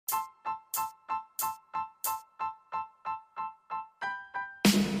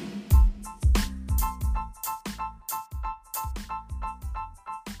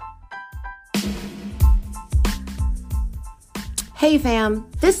Hey fam,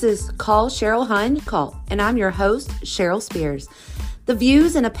 this is Call Cheryl Hun, and I'm your host, Cheryl Spears. The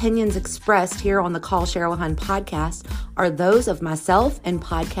views and opinions expressed here on the Call Cheryl Hun podcast are those of myself and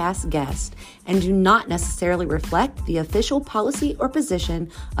podcast guests and do not necessarily reflect the official policy or position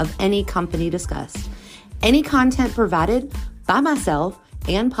of any company discussed. Any content provided by myself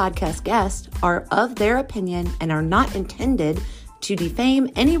and podcast guests are of their opinion and are not intended to defame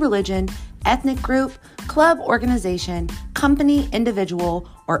any religion, ethnic group, club, organization, company, individual,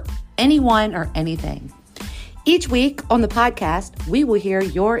 or anyone or anything. Each week on the podcast, we will hear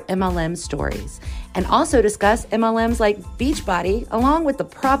your MLM stories and also discuss MLMs like Beachbody, along with the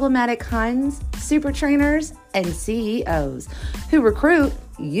problematic Huns, super trainers, and CEOs who recruit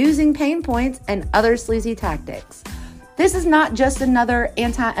using pain points and other sleazy tactics. This is not just another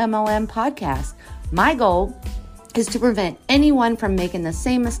anti-MLM podcast. My goal is to prevent anyone from making the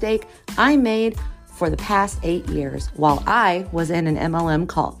same mistake I made for the past 8 years while I was in an MLM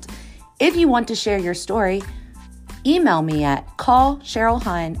cult. If you want to share your story, email me at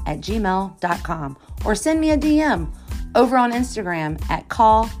callcherylhun@gmail.com or send me a DM over on Instagram at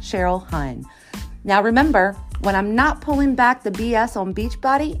callcherylhun. Now remember, when I'm not pulling back the BS on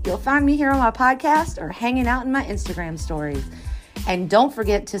Beachbody, you'll find me here on my podcast or hanging out in my Instagram stories. And don't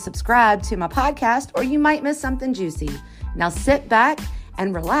forget to subscribe to my podcast or you might miss something juicy. Now sit back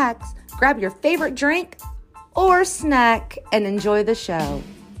and relax, grab your favorite drink or snack and enjoy the show.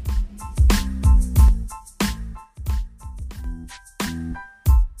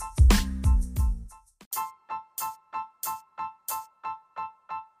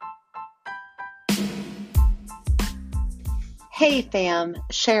 Hey fam,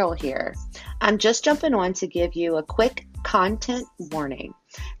 Cheryl here. I'm just jumping on to give you a quick content warning.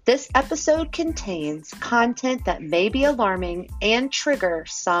 This episode contains content that may be alarming and trigger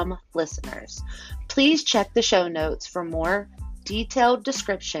some listeners. Please check the show notes for more detailed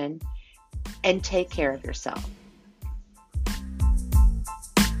description and take care of yourself.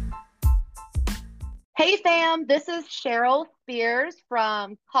 Hey fam, this is Cheryl Spears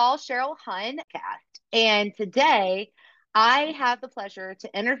from Call Cheryl Hun cast, and today I have the pleasure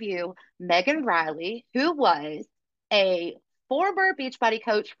to interview Megan Riley, who was a former Beachbody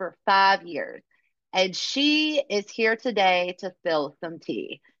coach for 5 years. And she is here today to spill some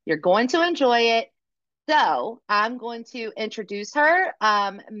tea. You're going to enjoy it. So I'm going to introduce her.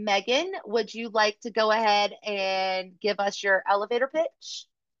 Megan, would you like to go ahead and give us your elevator pitch?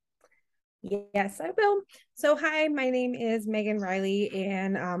 Yes, I will. So, hi, my name is Megan Riley,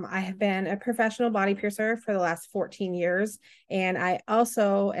 and I have been a professional body piercer for the last 14 years. And I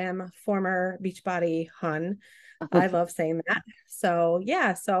also am former Beachbody Hun. I love saying that. So,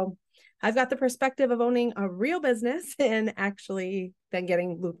 so I've got the perspective of owning a real business and actually then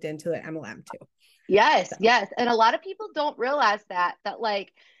getting looped into the MLM too. Yes. And a lot of people don't realize that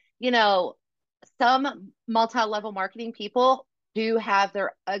some multi-level marketing people do have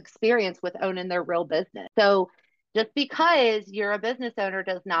their experience with owning their real business. So just because you're a business owner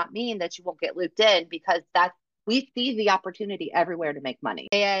does not mean that you won't get looped in, because we see the opportunity everywhere to make money.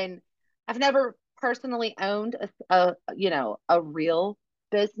 And I've never personally owned a real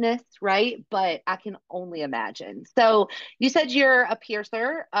business, right? But I can only imagine. So you said you're a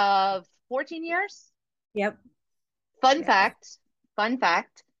piercer of 14 years? Yep. Fun fact,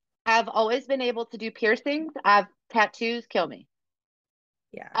 I've always been able to do piercings. Tattoos kill me.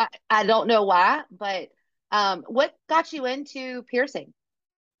 Yeah. I don't know why, but what got you into piercing?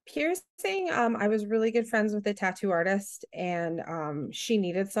 Piercing, I was really good friends with a tattoo artist, and she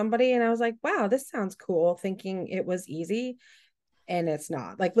needed somebody, and I was like, wow, this sounds cool, thinking it was easy, and it's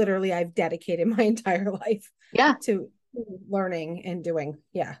not. Like, literally, I've dedicated my entire life to learning and doing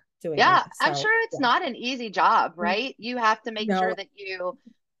it. I'm sure it's not an easy job, right? You have to make sure that you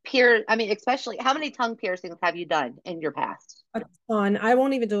especially, how many tongue piercings have you done in your past? A ton. I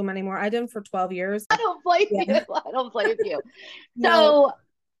won't even do them anymore. I did them for 12 years. I don't blame you. I don't blame you. No.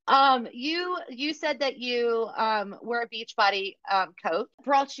 So, you said that you were a Beachbody coach.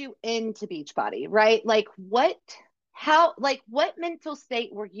 Brought you into Beachbody, right? Like what mental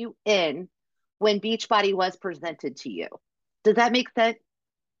state were you in when Beachbody was presented to you? Does that make sense?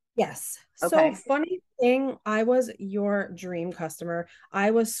 Yes. Okay. So funny thing, I was your dream customer.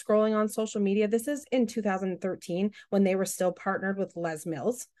 I was scrolling on social media. This is in 2013 when they were still partnered with Les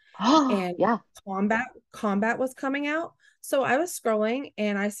Mills. And yeah. Combat was coming out. So I was scrolling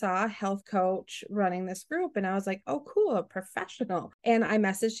and I saw a health coach running this group, and I was like, oh, cool, a professional. And I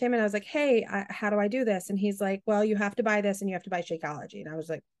messaged him and I was like, hey, how do I do this? And he's like, well, you have to buy this and you have to buy Shakeology. And I was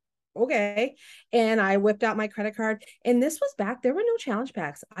like, okay. And I whipped out my credit card, and this was back, there were no challenge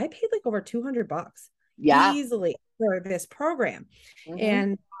packs. I paid like over $200 Yeah. easily. for this program.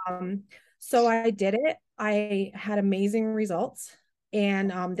 Mm-hmm. And so I did it. I had amazing results,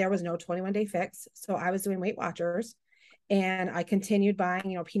 and there was no 21-day fix. So I was doing Weight Watchers, and I continued buying,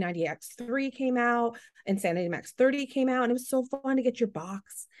 P90X3 came out, Insanity Max 30 came out, and it was so fun to get your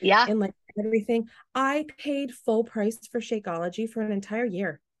box Yeah. and like everything. I paid full price for Shakeology for an entire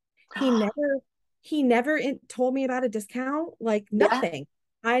year. He never told me about a discount, like Yeah. nothing.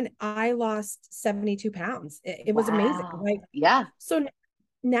 I lost 72 pounds. It was amazing. Wow. Like, Yeah. so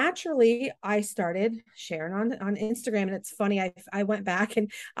naturally I started sharing on Instagram, and it's funny. I went back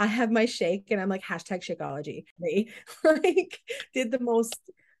and I have my shake, and I'm like hashtag Shakeology. Like, did the most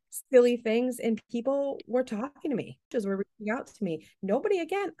silly things, and people were talking to me, just were reaching out to me. Nobody,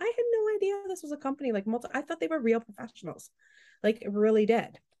 again, I had no idea this was a company like I thought they were real professionals. Like, it really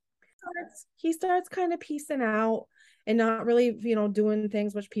did. He starts kind of piecing out and not really, doing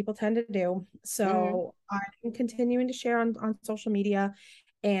things which people tend to do. Mm-hmm. So I'm continuing to share on social media,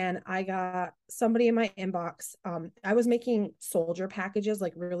 and I got somebody in my inbox. I was making soldier packages,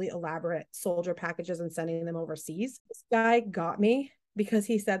 like really elaborate soldier packages, and sending them overseas. This guy got me because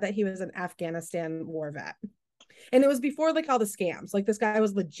he said that he was an Afghanistan war vet. And it was before like all the scams. Like, this guy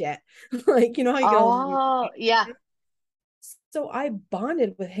was legit. Like, you know how you get all those. Oh, yeah. So I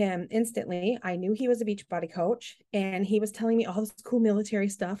bonded with him instantly. I knew he was a Beachbody coach, and he was telling me all this cool military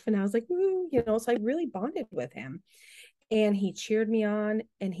stuff. And I was like, so I really bonded with him. And he cheered me on,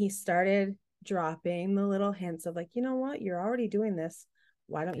 and he started dropping the little hints of like, you know what, you're already doing this.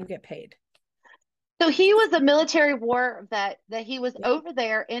 Why don't you get paid? So he was a military war vet that he was over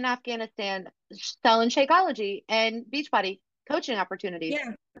there in Afghanistan selling Shakeology and Beachbody coaching opportunities.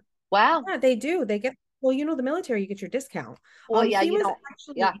 Yeah. Wow. Yeah, they do. They get, well, the military, you get your discount. Well, yeah, He you was don't.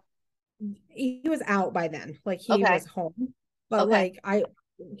 Yeah. actually, he was out by then. Like, he Okay. was home, but Okay. like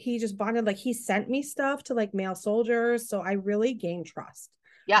he just bonded. Like, he sent me stuff to like male soldiers. So I really gained trust,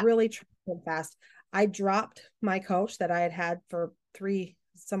 Yeah. really trusted fast. I dropped my coach that I had for 3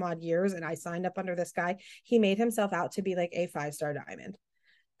 some odd years, and I signed up under this guy. He made himself out to be like a 5-star diamond.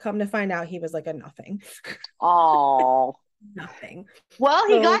 Come to find out, he was like a nothing. Oh. Nothing. Well,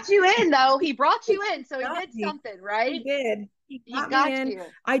 he So got you in though. He brought you in, so he got did me. something, He right? did. He He got me got in. you.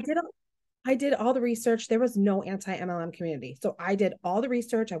 I did all the research. There was no anti-MLM community. So I did all the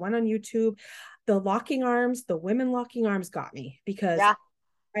research. I went on YouTube. The locking arms, the women locking arms got me because Yeah.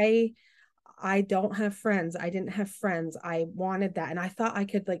 I I don't have friends. I didn't have friends. I wanted that. And I thought I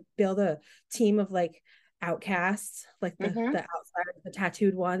could like build a team of like outcasts, like the Mm-hmm. outsiders, the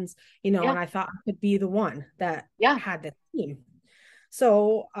tattooed ones, Yeah. and I thought I could be the one that Yeah. had this team.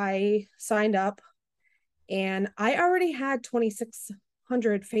 So I signed up, and I already had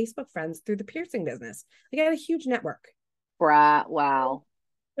 2,600 Facebook friends through the piercing business. Like, I had a huge network. Right. Wow.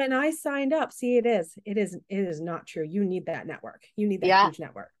 When I signed up, see, it is not true. You need that network. You need that Yeah. huge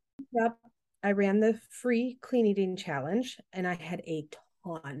network. Yep. I ran the free clean eating challenge, and I had a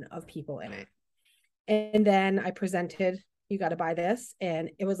ton of people in it. And then I presented, you got to buy this.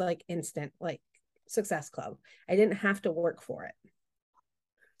 And it was like instant, like success club. I didn't have to work for it.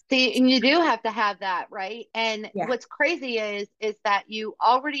 See, and you do have to have that, right? And Yeah. what's crazy is that you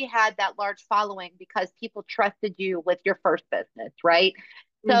already had that large following because people trusted you with your first business, right?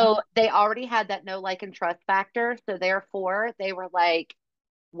 Mhm. So they already had that know, like, and trust factor. So therefore, they were like,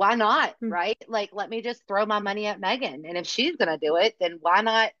 why not, right? Like, let me just throw my money at Megan. And if she's going to do it, then why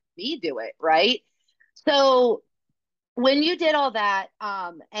not me do it, right? So when you did all that,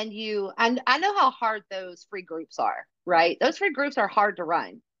 and I know how hard those free groups are, right? Those free groups are hard to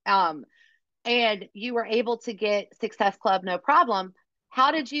run. And you were able to get Success Club no problem.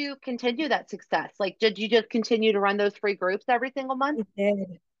 How did you continue that success? Like, did you just continue to run those free groups every single month? I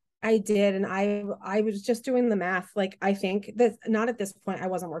did. I did. And I was just doing the math. Like, I think that not at this point, I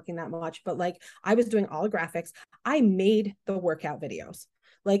wasn't working that much, but like I was doing all the graphics. I made the workout videos.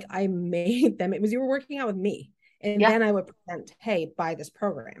 Like, I made them. It was, you were working out with me. And Yeah. then I would present, hey, buy this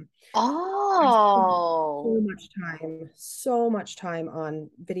program. I spent Oh, so much time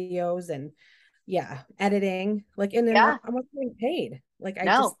on videos and, yeah, editing. Like, and then yeah. I wasn't getting paid. Like, I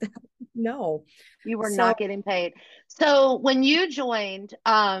No, just, no. you were So not getting paid. So when you joined,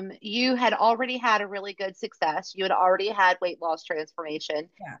 you had already had a really good success. You had already had weight loss transformation.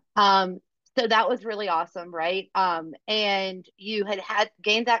 yeah. Um, so that was really awesome, right? And you had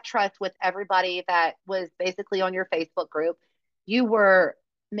gained that trust with everybody that was basically on your Facebook group. You were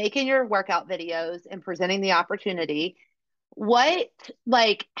making your workout videos and presenting the opportunity. What,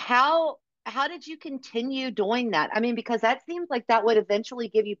 like, how did you continue doing that? I mean, because that seems like that would eventually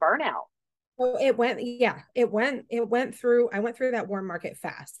give you burnout. So it went through, I went through that warm market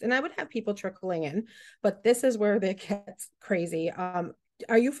fast, and I would have people trickling in, but this is where it gets crazy. Are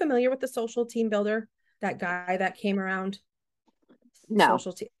you familiar with the social team builder? That guy that came around No,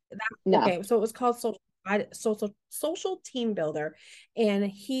 social team. no. Okay, so it was called social team builder, and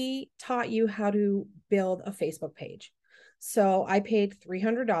he taught you how to build a Facebook page. So I paid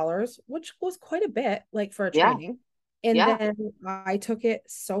 $300, which was quite a bit, like for a Yeah, training. And yeah. then I took it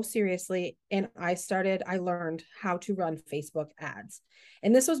so seriously, and I learned how to run Facebook ads.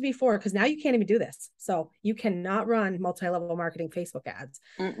 And this was before, because now you can't even do this. So you cannot run multi-level marketing Facebook ads.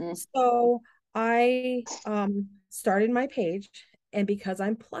 Mm-mm. So I started my page, and because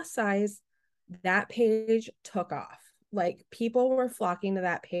I'm plus size, that page took off. Like people were flocking to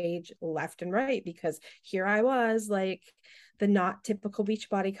that page left and right, because here I was, like the not typical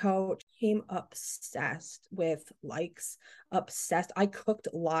Beachbody coach, came obsessed with likes, obsessed. I cooked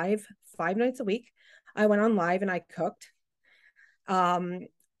live 5 nights a week. I went on live and I cooked. Um,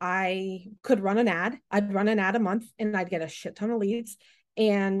 I could run an ad. I'd run an ad a month and I'd get a shit ton of leads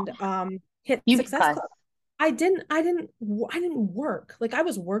and hit You Success guys, Club. I didn't work. Like I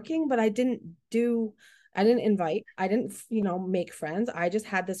was working, but I didn't invite, I didn't, make friends. I just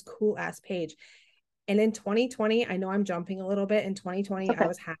had this cool ass page. And in 2020, I know I'm jumping a little bit. In 2020, okay.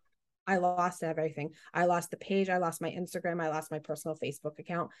 I lost everything. I lost the page. I lost my Instagram. I lost my personal Facebook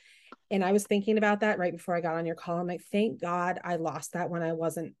account. And I was thinking about that right before I got on your call. I'm like, thank God I lost that when I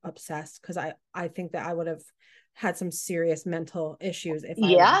wasn't obsessed. Cause I think that I would have had some serious mental issues if I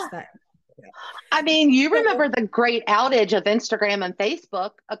Yeah. lost that. I mean, you So remember the great outage of Instagram and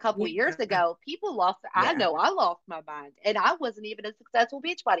Facebook a couple years yeah, ago. People lost, I yeah. know I lost my mind, and I wasn't even a successful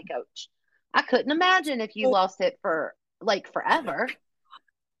Beachbody coach. I couldn't imagine if you So, lost it for like forever.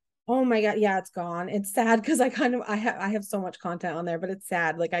 oh my God. Yeah, it's gone. It's sad because I have so much content on there, but it's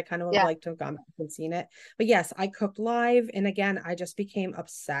sad. Like I kind of would have Yeah. liked to have gone back and seen it. But yes, I cooked live. And again, I just became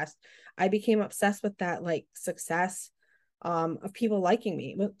obsessed. I became obsessed with that like success of people liking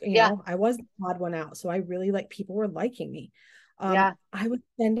me. Yeah. I was the odd one out. So I really like people were liking me. Yeah. I was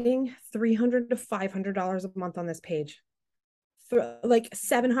spending $300 to $500 a month on this page. Like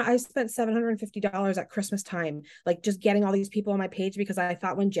I spent $750 at Christmas time, like just getting all these people on my page because I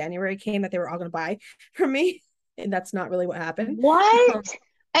thought when January came that they were all going to buy from me, and that's not really what happened. What? Um,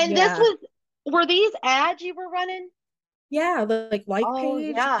 And this yeah, was, were these ads you were running? yeah, like Oh,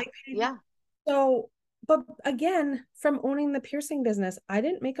 page, yeah. like page. Yeah. So, but again, from owning the piercing business, I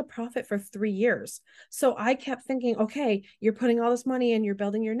didn't make a profit for 3 years. So I kept thinking, okay, you're putting all this money in, you're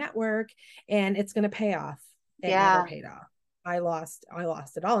building your network, and it's going to pay off. It never Yeah. paid off. I lost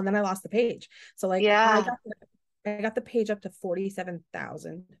it all, and then I lost the page. So like Yeah. I got the page up to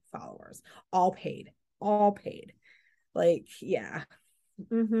 47,000 followers, all paid, all paid. Like, yeah.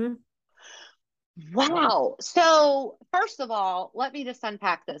 Mm-hmm. Wow. So, first of all, let me just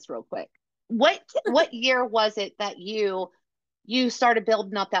unpack this real quick. What year was it that you started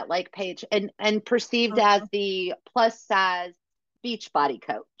building up that like page and perceived as the plus size beach body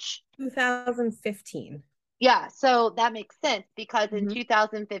coach? 2015. Yeah, so that makes sense because in Mm-hmm.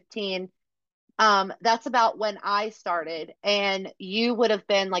 2015, that's about when I started, and you would have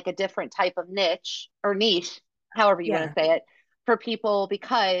been like a different type of niche, however you want Yeah. to say it, for people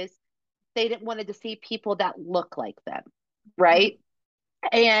because they didn't wanted to see people that look like them, right?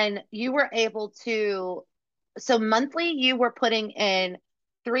 And you were able to, so monthly you were putting in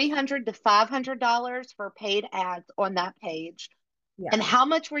 $300 to $500 for paid ads on that page. And Yeah. how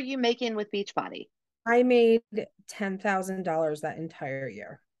much were you making with Beachbody? I made $10,000 that entire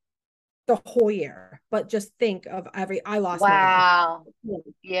year, the whole year. But just think of I lost money. Wow. Like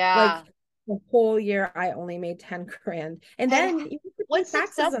Yeah. the whole year, I only made 10 grand. And And then you could pay what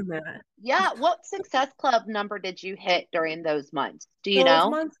taxes success, on that. yeah, what success club number did you hit during those months? Do you Those know?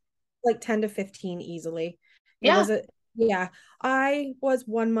 months, like 10 to 15 easily. It Yeah. was yeah. I was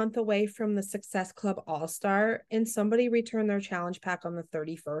 1 month away from the Success Club All Star, and somebody returned their challenge pack on the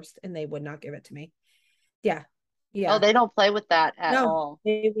 31st and they would not give it to me. Yeah. Oh, Yeah. they don't play with that at No, all.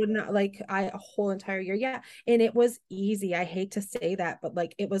 they would not, like a whole entire year. Yeah. And it was easy. I hate to say that, but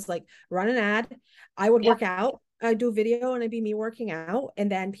like it was like run an ad. I would Yeah. work out. I'd do a video and it'd be me working out.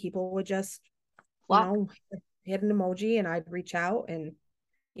 And then people would just, you Flock. know, hit an emoji and I'd reach out, and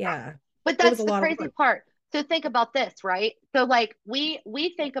yeah, But it was that's a the lot of crazy work. part. So think about this, right? So like we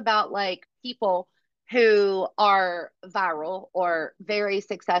think about like people who are viral or very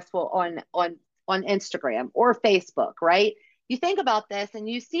successful on Instagram or Facebook, right? You think about this and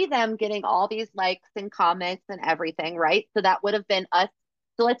you see them getting all these likes and comments and everything, right? So that would have been us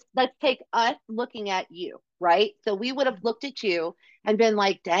So let's take us looking at you, right? So we would have looked at you and been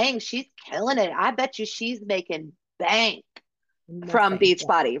like, dang, she's killing it. I bet you she's making bank from Nothing. Yeah.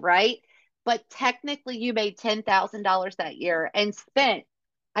 Beachbody, right? But technically you made $10,000 that year and spent,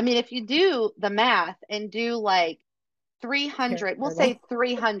 I mean, if you do the math and do like 300, we'll say Terrible.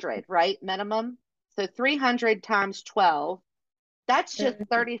 300, right? Minimum. So 300 times 12, that's just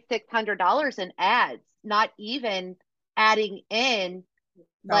 $3,600 in ads, not even adding in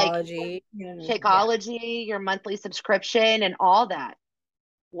like Psychology. And yeah. Shakeology, your monthly subscription, and all that.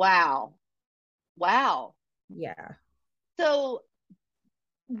 Wow. Wow. Yeah. So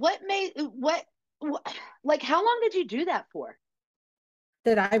what made what like how long did you do that for?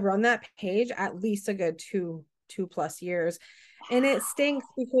 That I run that page at least a good two plus years. And it stinks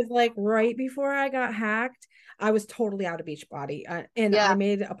because like right before I got hacked, I was totally out of Beachbody. And I Yeah,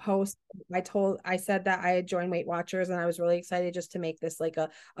 made a post. I said that I had joined Weight Watchers and I was really excited just to make this like a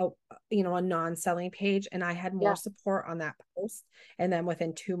a non-selling page. And I had more yeah. support on that post. And then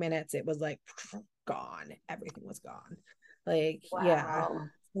within 2 minutes, it was like gone. Everything was gone. Like, yeah. Wow.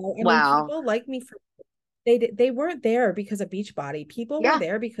 So, I mean, Wow. people like me for they weren't there because of Beachbody. People were Yeah,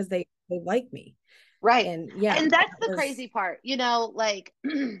 there because they like me. right. And yeah, And that's that the was crazy part. Like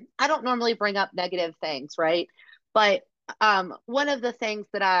I don't normally bring up negative things, right? But one of the things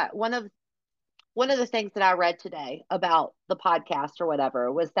that I read today about the podcast or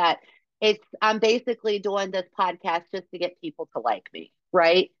whatever was that I'm basically doing this podcast just to get people to like me,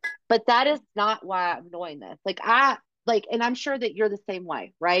 right? But that is not why I'm doing this. And I'm sure that you're the same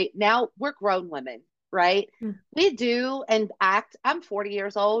way, right? Now we're grown women, right? We do and act. I'm 40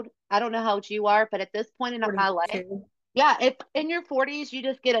 years old. I don't know how old you are, but at this point in my life, 42. yeah, if in your 40s you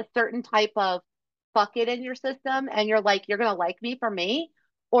just get a certain type of bucket in your system and you're like, you're gonna like me for me,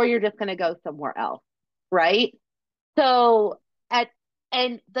 or you're just gonna go somewhere else, right? So at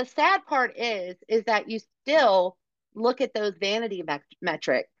and the sad part is that you still look at those vanity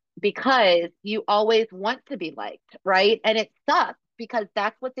metrics because you always want to be liked, right? And it sucks because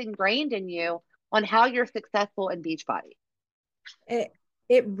that's what's ingrained in you on how you're successful in Beachbody. It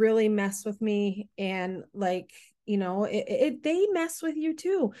it really messed with me. And like, they mess with you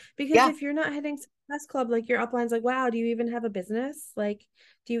too. Because Yeah. if you're not hitting Success Club, like your upline's like, wow, do you even have a business? Like,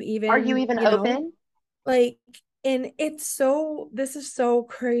 do you Are you even, even open? like, and this is so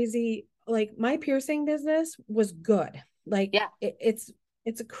crazy. Like my piercing business was good. Like Yeah. it's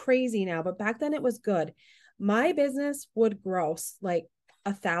crazy now, but back then it was good. My business would gross like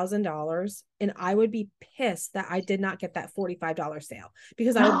 $1,000, and I would be pissed that I did not get that $45 sale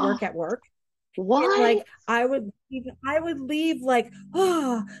because I would work at work. And What? like I would leave like,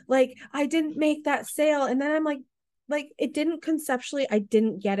 oh, like I didn't make that sale. And then I'm like it didn't conceptually, I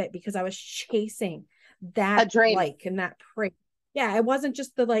didn't get it because I was chasing A that dream. like and that praise. Yeah, it wasn't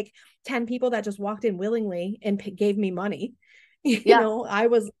just the like 10 people that just walked in willingly and gave me money. Yeah. I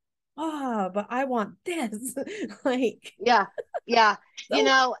was, but I want this. Like, Yeah. Yeah.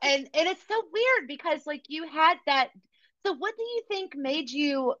 so And it's so weird because like you had that. So what do you think made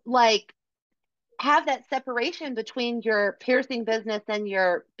you like have that separation between your piercing business and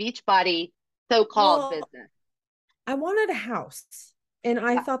your Beachbody so-called well, business? I wanted a house. And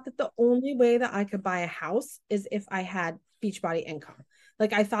I Yeah. thought that the only way that I could buy a house is if I had Beachbody income.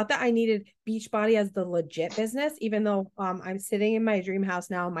 Like I thought that I needed Beachbody as the legit business, even though I'm sitting in my dream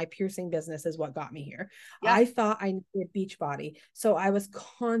house now. My piercing business is what got me here. Yeah. I thought I needed Beachbody. So I was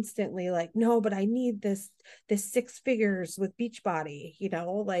constantly like, no, but I need this six figures with Beachbody,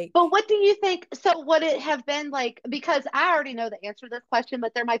 like. But what do you think? So would it have been like, because I already know the answer to this question,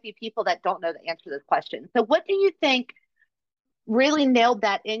 but there might be people that don't know the answer to this question. So what do you think really nailed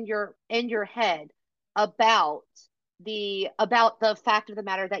that in your head about the fact of the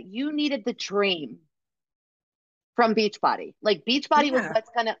matter that you needed the dream from Beachbody? Like Beachbody was Yeah.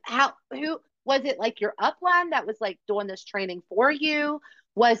 what's gonna how who was it, like your upline that was like doing this training for you?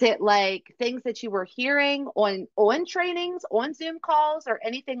 Was it like things that you were hearing on trainings, on Zoom calls, or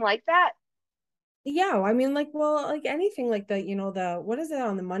anything like that? Yeah, I mean, like, well, like anything, like the what is it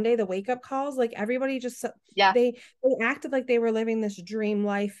on the Monday, the wake up calls, like everybody just Yeah, they acted like they were living this dream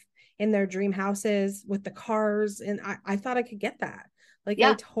life in their dream houses with the cars, and I thought I could get that. Like I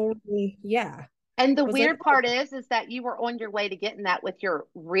yeah. totally, yeah. And the I was like, weird part is that you were on your way to getting that with your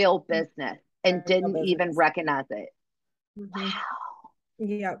real oh, business and real didn't even business. recognize it. Hmm.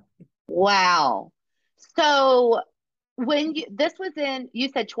 Yeah. Wow. So this was in, you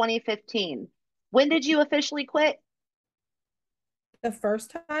said 2015. When did you officially quit? The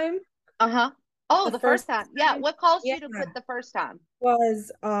first time, Uh-huh. Oh, the the first first time. Yeah. What caused yeah, you to quit the first time?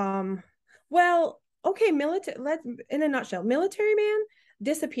 was well, okay, military, let's in a nutshell, military man,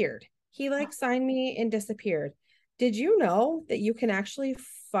 disappeared. He like signed me and disappeared. Did you know that you can actually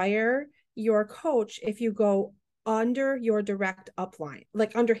fire your coach if you go under your direct upline,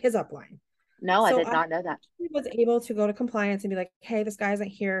 like under his upline? No, I So did I not know that. was able to go to compliance and be like, hey, this guy isn't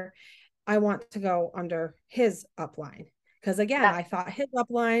here. I want to go under his upline. Because again, Yeah. I thought his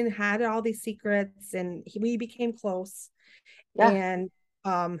upline had all these secrets and we became close. Yeah.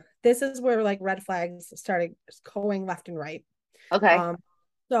 And this is where like red flags started going left and right. Okay. Um,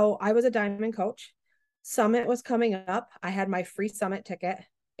 so I was a diamond coach. Summit was coming up. I had my free summit ticket.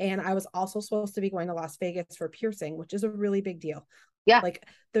 And I was also supposed to be going to Las Vegas for piercing, which is a really big deal. Yeah. Like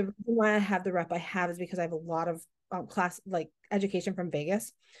the reason why I have the rep I have is because I have a lot of class like education from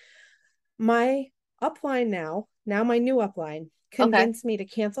Vegas. My upline now my new upline Okay. convinced me to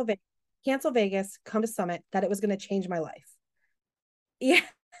cancel Vegas, come to Summit, that it was going to change my life. Yeah.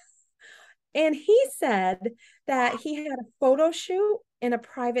 And he said that he had a photo shoot and a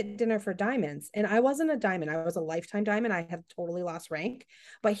private dinner for diamonds. And I wasn't a diamond. I was a lifetime diamond. I had totally lost rank.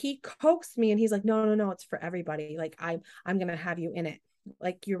 But he coaxed me and he's like, no, no, no, it's for everybody. Like I'm gonna have you in it.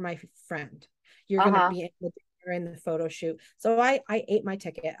 Like you're my friend. You're gonna Uh-huh. be in the dinner and the photo shoot. So I ate my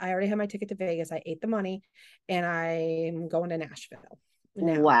ticket. I already had my ticket to Vegas. I ate the money and I'm going to Nashville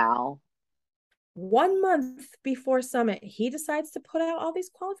now. Wow. 1 month before summit, he decides to put out all these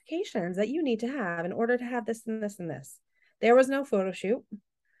qualifications that you need to have in order to have this and this and this. There was no photo shoot.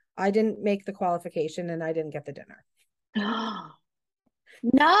 I didn't make the qualification and I didn't get the dinner.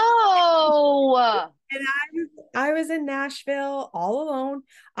 No. And I was in Nashville all alone.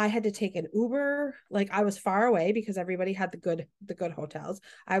 I had to take an Uber. Like I was far away because everybody had the good hotels.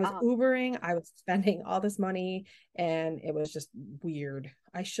 I was Uh, Ubering. I was spending all this money and it was just weird.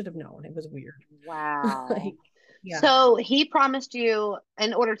 I should have known. It was weird. wow. Like, yeah. So he promised you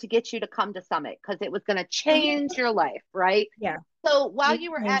in order to get you to come to Summit because it was going to change your life, right? Yeah. So while Game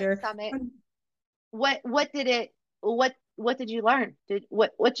you were at changer. Summit, what did it what did you learn?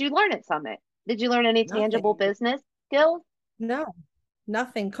 What did you learn at Summit? Did you learn any tangible Nothing. business skills? No,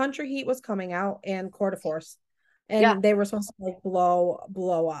 nothing. Country Heat was coming out and Quarter Force. Yeah, And they were supposed to like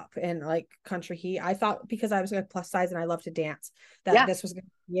blow up and like Country Heat. I thought because I was like plus size and I love to dance that yeah. this was gonna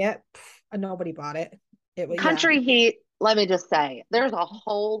be it. Nobody bought it. It was yeah. Country Heat, let me just say, there's a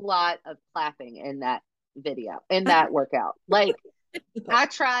whole lot of clapping in that video, in that workout. Like I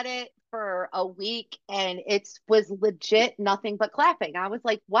tried it for a week and it was legit nothing but clapping. I was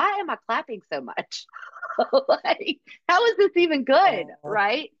like, why am I clapping so much? Like, how is this even good? Oh,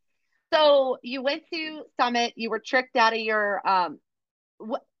 Right. So you went to Summit, you were tricked out of your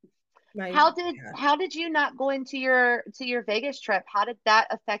what my yeah. how did you not go into your Vegas trip? How did that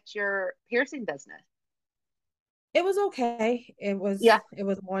affect your piercing business? It was okay. Yeah, It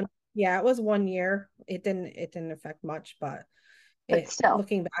was one yeah, it was 1 year. It didn't affect much, but but it still.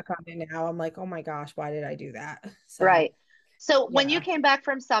 looking back on it now, I'm like, oh my gosh, why did I do that? So Right. So when you yeah. came back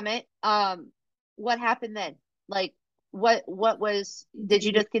from Summit, what happened then? Like what was did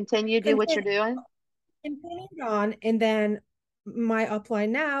you just continue do what you're doing? Continued on, and then my upline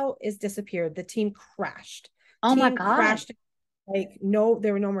now is disappeared. The team crashed. Oh my Team God. crashed. Like no,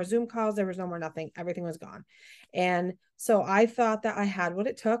 there were no more Zoom calls. There was no more nothing. Everything was gone. And so I thought that I had what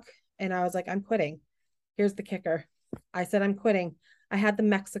it took, and I was like, I'm quitting. Here's the kicker. I said I'm quitting. I had the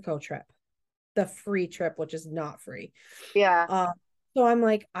Mexico trip, the free trip, which is not free. Yeah. Uh, so I'm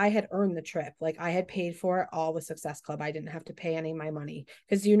like, I had earned the trip. Like I had paid for it all with Success Club. I didn't have to pay any of my money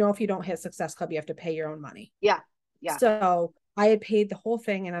because if you don't hit Success Club, you have to pay your own money. Yeah. Yeah. So I had paid the whole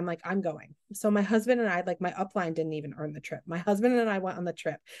thing and I'm like, I'm going. So my husband and I, like my upline didn't even earn the trip. My husband and I went on the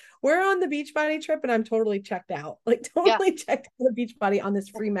trip. We're on the Beachbody trip and I'm totally checked out, like Yeah. totally checked out of Beachbody on this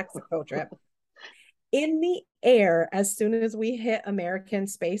free Mexico trip. In the air, as soon as we hit American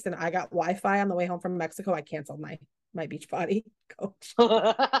space and I got Wi-Fi on the way home from Mexico, I canceled my Beachbody coach. I'm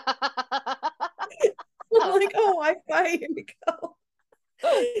like, oh, Wi-Fi, here we go.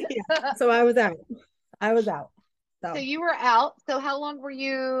 Yeah. So I was out. I was out. So So you were out. So how long were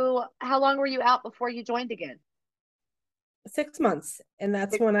you out before you joined again? 6 months. And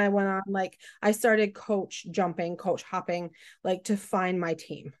that's Six when months. I went on, like, I started coach jumping, coach hopping, like to find my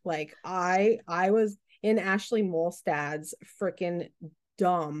team. Like I was in Ashley Molstad's freaking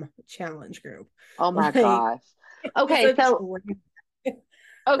dumb challenge group. Oh my Like gosh. it was Okay, a so dream.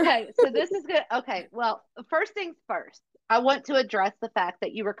 this is good. Okay, well, first things first, I want to address the fact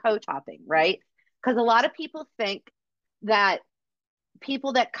that you were coach hopping, right? Because a lot of people think that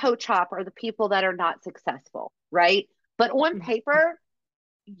people that coach hop are the people that are not successful, right? But on paper,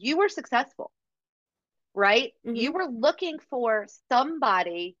 you were successful, right? You Mm-hmm. were looking for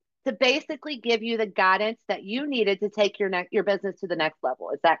somebody to basically give you the guidance that you needed to take your business to the next level.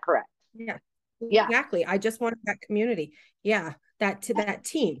 Is that correct? Yeah, Yeah. exactly. I just wanted that community. Yeah, that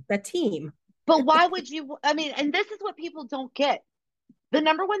team. But why would you? I mean, and this is what people don't get. The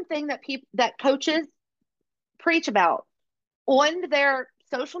number one thing that coaches preach about on their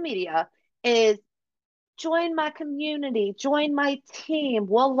social media is join my community, join my team.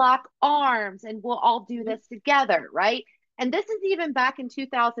 We'll lock arms and we'll all do this together, right? And this is even back in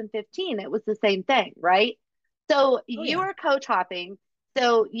 2015. It was the same thing, right? So Oh you yeah. are coach hopping.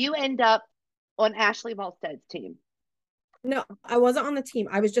 So you end up on Ashley Molstead's team. No, I wasn't on the team.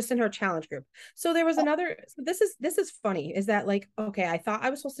 I was just in her challenge group. So there was another. So this is funny. Is that like, okay? I thought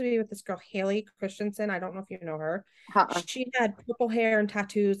I was supposed to be with this girl Haley Christensen. I don't know if you know her. Uh-uh. She had purple hair and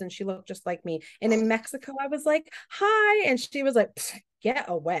tattoos, and she looked just like me. And in Mexico, I was like, "Hi," and she was like, "Get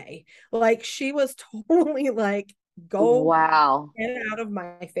away!" Like she was totally like, "Go Wow. get out of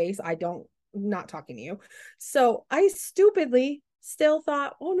my face. I'm not talking to you." So I stupidly still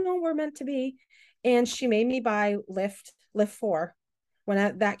thought, "Oh no, we're meant to be." And she made me buy Lift 4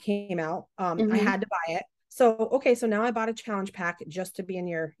 when that came out. I Mm-hmm. had to buy it. So okay, so now I bought a challenge pack just to be in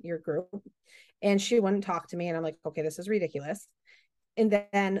your group, and she wouldn't talk to me, and I'm like, okay, this is ridiculous. And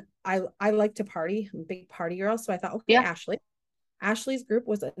then I like to party, I'm a big party girl, so I thought, okay, Yeah. Ashley's group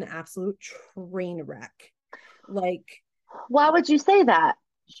was an absolute train wreck. Like Why would you say that?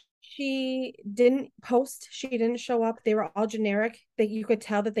 she didn't post, she didn't show up, they were all generic, that you could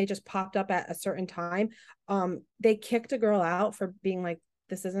tell that they just popped up at a certain time. They kicked a girl out for being like,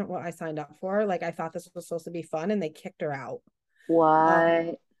 this isn't what I signed up for, like I thought this was supposed to be fun, and they kicked her out.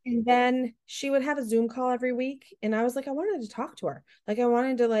 What? And then she would have a Zoom call every week, and I was like, I wanted to talk to her, like I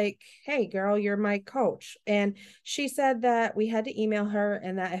wanted to, like, hey girl, you're my coach. And she said that we had to email her,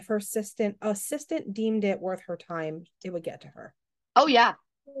 and that if her assistant deemed it worth her time, it would get to her. Oh yeah.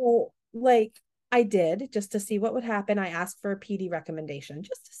 So, like, I did, just to see what would happen. I asked for a PD recommendation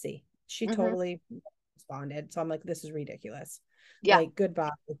just to see. She Mm-hmm. totally responded. So I'm like, this is ridiculous. Yeah. Like,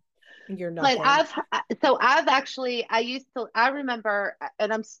 goodbye. You're But nothing. I've actually, I remember,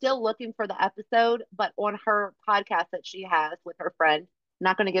 and I'm still looking for the episode, but on her podcast that she has with her friend,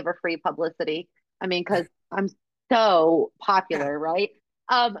 not going to give her free publicity. I mean, because I'm so Yeah. popular, right?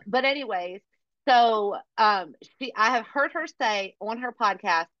 But anyways, I have heard her say on her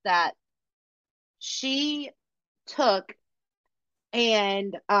podcast that she took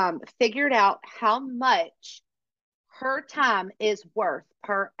and figured out how much her time is worth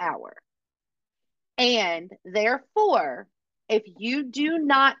per hour. And therefore, if you do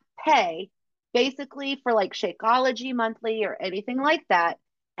not pay basically for like Shakeology monthly or anything like that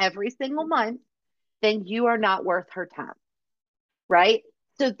every single month, then you are not worth her time. Right.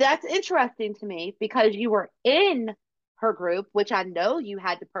 So that's interesting to me because you were in her group, which I know you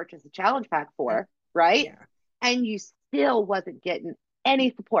had to purchase a challenge pack Yeah. for, right? Yeah. And you still wasn't getting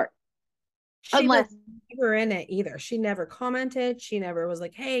any support She was unless, never in it either. She never commented. She never was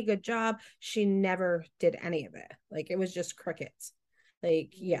like, hey, good job. She never did any of it. Like, it was just crickets.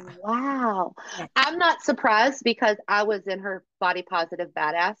 Like, yeah. wow. Yeah. I'm not surprised because I was in her body positive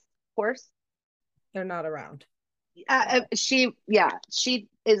badass course. They're not around. Uh, No. she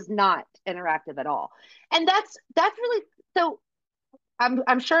is not interactive at all. And that's really, so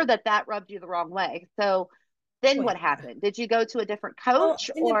I'm sure that rubbed you the wrong way. So then Oh, what yeah. happened? Did you go to a different Well,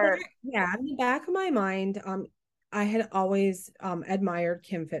 coach or? in the back of my mind, I had always admired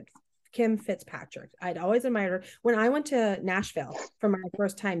Kim Fitzpatrick. I'd always admired her. When I went to Nashville for my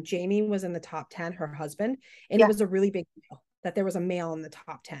first time, Jamie was in the top 10, her husband, and it Yeah, was a really big deal that there was a male in the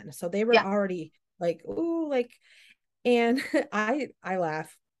top 10. So they were yeah. already like, ooh, like, and I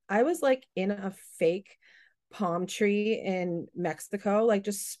laugh. I was like in a fake palm tree in Mexico, like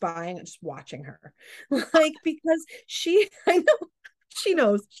just spying and just watching her. Like, because I know she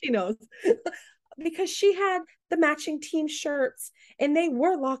knows because she had the matching team shirts, and they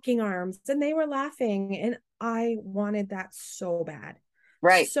were locking arms and they were laughing, and I wanted that so bad.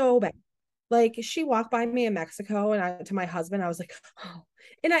 Right. So bad. Like, she walked by me in Mexico, and to my husband I was like, oh,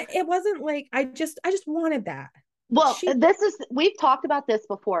 and it wasn't like, I just wanted that. Well, She we've talked about this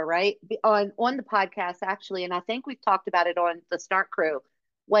before, right? On the podcast actually, and I think we've talked about it on the Start Crew,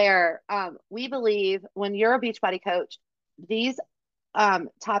 where we believe when you're a Beachbody coach, these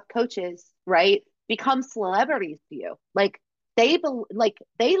top coaches, right, become celebrities to you. Like they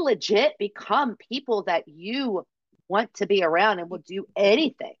legit become people that you want to be around and will do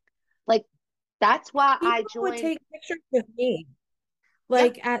anything. Like that's why I People would joined. take pictures with me. Yeah,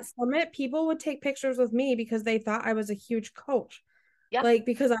 Like at Summit, people would take pictures with me because they thought I was a huge coach. yeah, Like,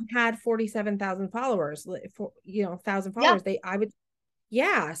 because I had 47,000 followers, for 1,000 yeah. followers, I would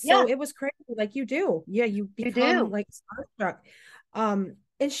Yeah. Yeah, So it was crazy. Like you do. Yeah, you you become do. like starstruck.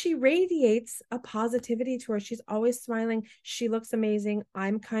 And she radiates a positivity to her. She's always smiling. She looks amazing.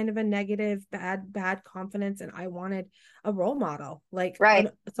 I'm kind of a negative, bad confidence, and I wanted a role model, like Right.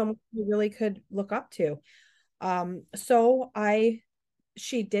 someone who really could look up to. So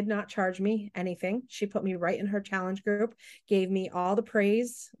she did not charge me anything. She put me right in her challenge group, gave me all the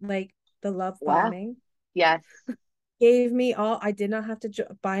praise, like the love Wow. bombing, Yes. gave me all, I did not have to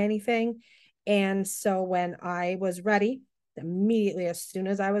buy anything. And so when I was ready, immediately, as soon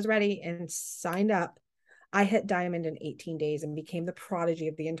as I was ready and signed up, I hit diamond in 18 days and became the prodigy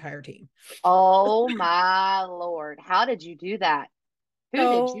of the entire team. Oh my Lord. How did you do that? Who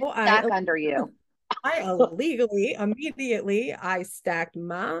did you So stack under you? I illegally, immediately, I stacked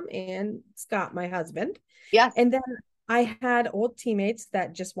mom and Scott, my husband. Yes. And then I had old teammates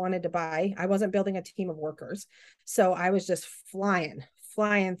that just wanted to buy. I wasn't building a team of workers. So I was just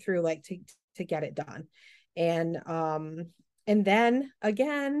flying through like to get it done. And then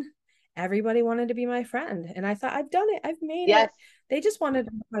again, everybody wanted to be my friend. And I thought, I've done it, I've made Yes. it. They just wanted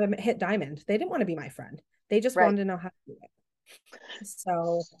to know how to hit diamond. They didn't want to be my friend. They just Right. wanted to know how to do it.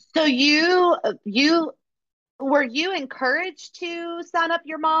 So So you were you encouraged to sign up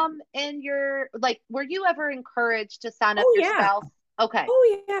your mom and your like were you ever encouraged to sign up oh your yeah. spouse? Okay.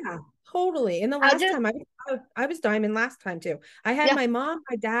 Oh yeah, totally. And the I last just time I was diamond last time too. I had yeah, my mom,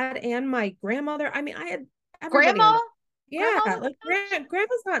 my dad, and my grandmother. I mean, I had everybody grandma, on. Yeah, grandma was like a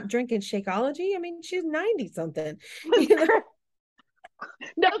grandma's not drinking Shakeology. I mean, she's 90 something. coach. You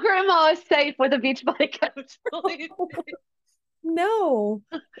No, grandma is safe with a Beachbody coach, please. know, no,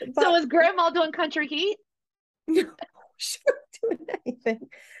 So but is grandma doing country heat? no, she wasn't doing anything.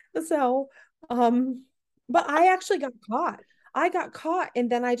 So, um, but I actually got caught. I got caught, and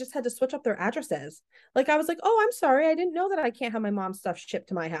then I just had to switch up their addresses. Like I was like, "Oh, I'm sorry, I didn't know that I can't have my mom's stuff shipped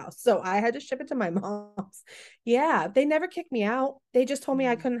to my house." So I had to ship it to my mom's. Yeah, they never kicked me out. They just told me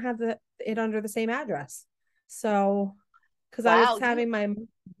I Mhm. couldn't have it under the same address. So, because I was Wow, you having my, why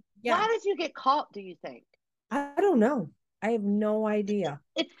yeah, did you get caught, do you think? I don't know. I have no idea.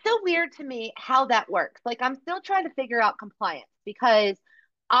 It's so weird to me how that works. Like I'm still trying to figure out compliance because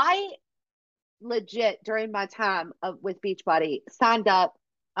I legit during my time with Beachbody signed up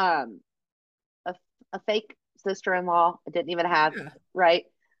um a, a fake sister-in-law I didn't even have, Yeah. right?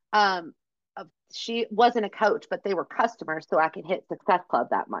 Um she wasn't a coach, but they were customers so I could hit Success Club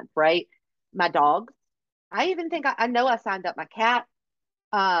that month, right? My dogs. I even think I know I signed up my cat.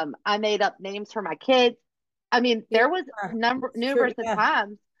 I made up names for my kids. I mean, Yeah, there was it's true. numerous of Yeah.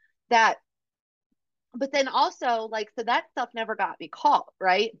 times that, but then also like, so that stuff never got me caught,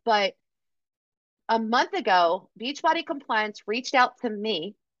 right? But a month ago, Beachbody Compliance reached out to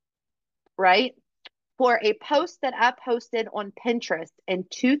me, right, for a post that I posted on Pinterest in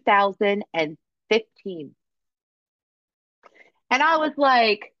 2015. And I was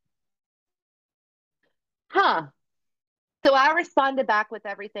like, huh. So I responded back with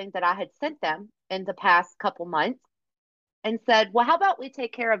everything that I had sent them in the past couple months and said, well, how about we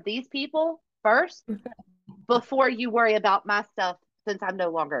take care of these people first before you worry about my stuff since I'm no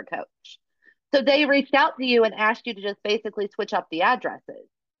longer a coach. So they reached out to you and asked you to just basically switch up the addresses.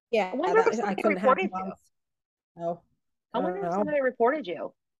 Yeah, I wonder if that I somebody couldn't have reported you. moms. No, I I don't wonder if know. somebody reported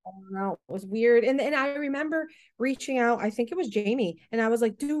you. I don't know. It was weird. And I remember reaching out, I think it was Jamie, and I was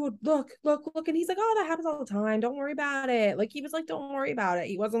like, dude, look. And he's like, oh, that happens all the time. Don't worry about it. Like he was like, don't worry about it.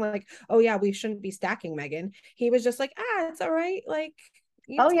 He wasn't like, oh yeah, we shouldn't be stacking Megan. He was just like, it's all right. Like,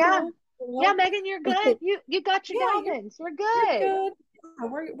 Oh it's yeah. cool. Yeah, Megan, you're good. Like, You got your yeah, diamonds. We're you're good. good. Yeah,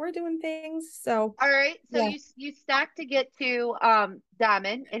 we're doing things. So All right. So yeah. you stacked to get to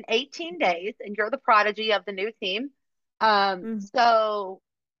diamond in 18 days and you're the prodigy of the new team. Mm. So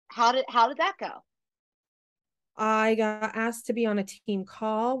how did that go? I got asked to be on a team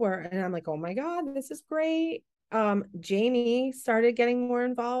call and I'm like, oh my God, this is great. Jamie started getting more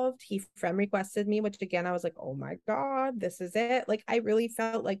involved. He friend requested me, which again, I was like, oh my God, this is it. Like, I really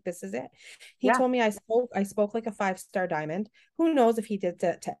felt like this is it. He Yeah. told me I spoke like a 5-star diamond. Who knows if he did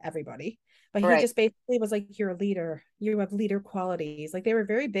that to everybody, but he Right. just basically was like, you're a leader. You have leader qualities. Like they were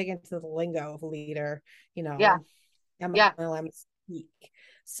very big into the lingo of leader, Yeah. Yeah. MLM speak.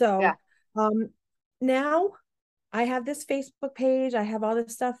 Yeah. So, now I have this Facebook page. I have all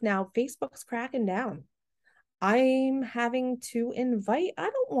this stuff. Now Facebook's cracking down. I'm having to invite. I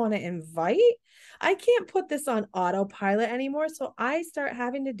don't want to invite. I can't put this on autopilot anymore. So I start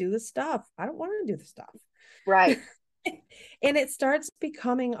having to do the stuff. I don't want to do the stuff. Right. And it starts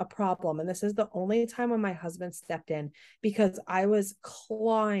becoming a problem. And this is the only time when my husband stepped in because I was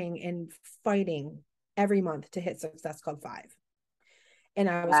clawing and fighting every month to hit Success Club 5. And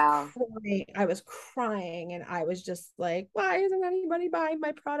I was Wow. crying. I was crying. And I was just like, why isn't anybody buying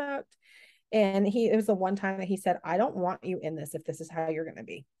my product? And it was the one time that he said, I don't want you in this if this is how you're going to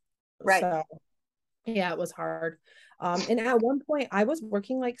be. Right. So yeah, it was hard. And at one point I was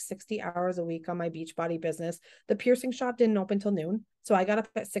working like 60 hours a week on my Beachbody business. The piercing shop didn't open till noon. So I got up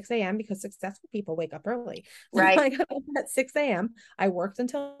at 6 a.m. because successful people wake up early. So Right. I got up at 6 a.m. I worked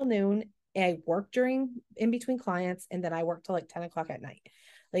until noon. I worked in between clients, and then I worked till like 10 o'clock at night.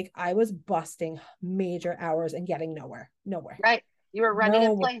 Like I was busting major hours and getting nowhere. Nowhere. Right. You were running in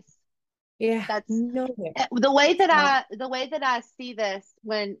Nowhere. place. Yeah, That's nowhere. So, the way that I see this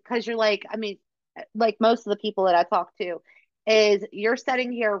when, because you're like, I mean, like most of the people that I talk to, is you're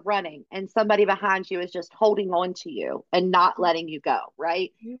sitting here running and somebody behind you is just holding on to you and not letting you go,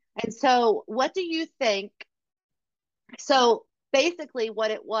 right? And so, what do you think? So, basically,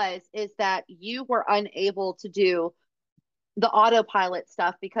 what it was is that you were unable to do the autopilot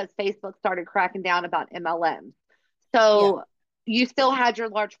stuff because Facebook started cracking down about MLMs. yeah. So, you still had your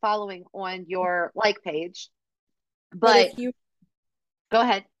large following on your like page, But but if you go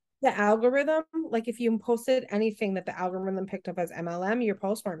ahead. the algorithm, like if you posted anything that the algorithm picked up as MLM, your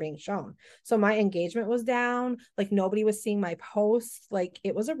posts weren't being shown. So my engagement was down. Like nobody was seeing my posts. Like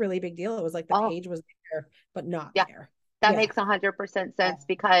it was a really big deal. It was like the Oh, page was there, but not yeah, there. that Yeah. makes 100% sense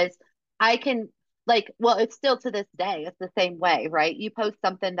because I can, like, well, it's still to this day, it's the same way, right? You post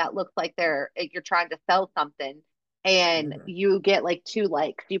something that looks like you're trying to sell something and Mhm. you get like two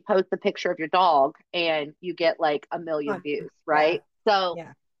likes. You post a picture of your dog and you get like a million views, Yeah. right? So,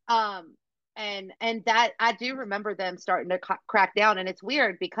 Yeah. um, and that I do remember them starting to crack down, and it's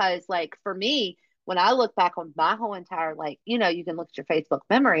weird because like for me, when I look back on my whole entire like, you can look at your Facebook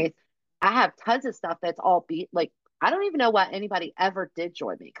memories. I have tons of stuff that's all beat like I don't even know why anybody ever did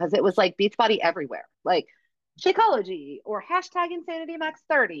join me because it was like Beachbody everywhere, like Shakeology or hashtag Insanity Max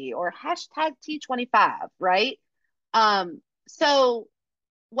 30 or hashtag T25, right? So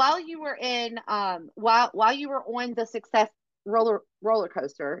while you were on the success roller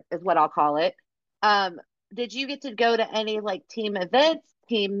coaster is what I'll call it, um, did you get to go to any like team events,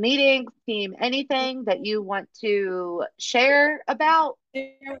 team meetings, team anything that you want to share about?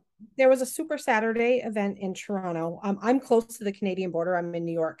 There was a Super Saturday event in Toronto. I'm close to the Canadian border. I'm in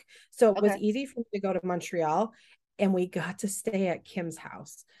New York. So it was Okay. easy for me to go to Montreal, and we got to stay at Kim's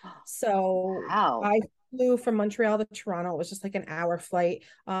house. So Wow. I flew from Montreal to Toronto. It was just like an hour flight.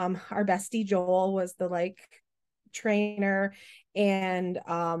 Our bestie Joel was the like trainer, and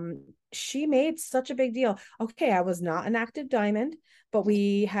she made such a big deal. Okay, I was not an active diamond, but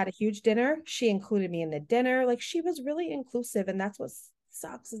we had a huge dinner. She included me in the dinner. Like she was really inclusive, and that's what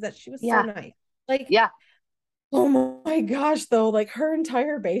sucks is that she was so Yeah. nice. Like, Yeah. oh my gosh, though, like her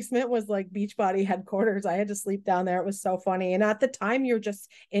entire basement was like Beachbody headquarters. I had to sleep down there. It was so funny. And at the time, you're just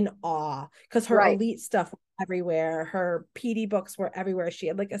in awe because her Right. elite stuff was everywhere. Her PD books were everywhere. She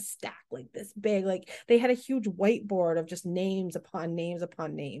had like a stack like this big. Like they had a huge whiteboard of just names upon names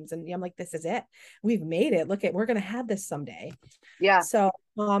upon names. And I'm like, this is it. We've made it. Look at, we're gonna have this someday. Yeah. So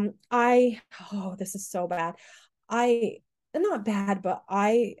this is so bad. I not bad, but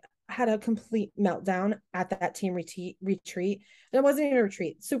I had a complete meltdown at that team retreat. It wasn't even a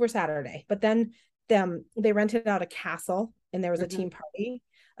retreat, Super Saturday. But then they rented out a castle and there was a Hmm. team party.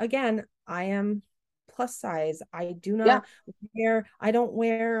 Again, I am plus size. Yeah. I don't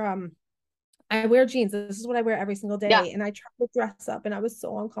wear I wear jeans. This is what I wear every single Yeah. day. And I tried to dress up and I was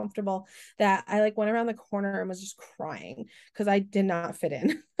so uncomfortable that I like went around the corner and was just crying because I did not fit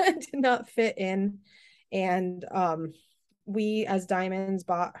in. I did not fit in. And we as diamonds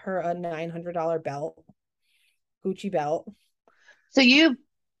bought her a $900 belt, Gucci belt. So you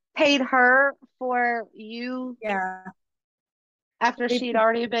paid her for you Yeah. after We she'd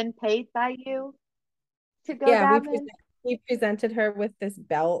already been paid by you to go yeah, diamond? we presented her with this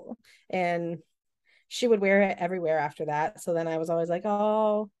belt and she would wear it everywhere after that. So then I was always like,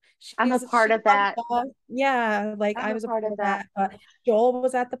 oh, I'm a part she of loves that. us. Yeah, like I'm I a was a part part of of that. that. But Joel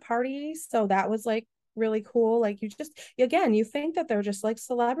was at the party, so that was like really cool. Like you just again, you think that they're just like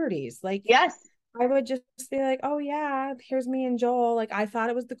celebrities. Like Yes. I would just be like, oh yeah, here's me and Joel. Like I thought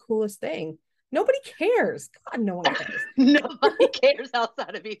it was the coolest thing. Nobody cares. God, no one cares. Nobody cares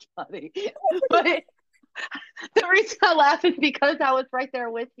outside of each other. But the reason I laugh is because I was right there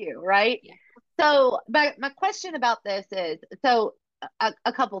with you, right? Yeah. So my question about this is so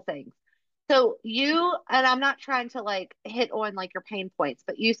a couple things. So you and I'm not trying to like hit on like your pain points,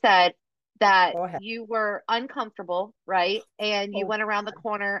 but you said that Go ahead. you were uncomfortable, right? And you Oh, went around the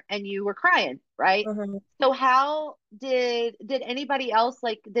corner and you were crying, right? uh-huh. So how did anybody else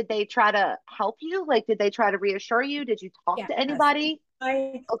like did they try to help you? Like did they try to reassure you? Did you talk to Yes. anybody?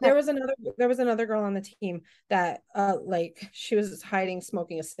 Okay. There was another girl on the team that like she was hiding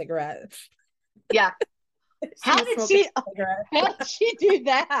smoking a cigarette. Yeah. She How was did smoking she, a cigarette. how did she do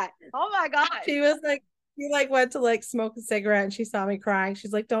that? Oh my gosh. She was like, she like went to like smoke a cigarette and she saw me crying.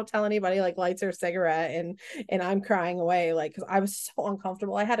 She's like, don't tell anybody, like lights her cigarette and I'm crying away like because I was so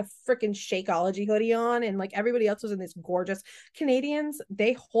uncomfortable. I had a freaking Shakeology hoodie on and like everybody else was in this gorgeous Canadians,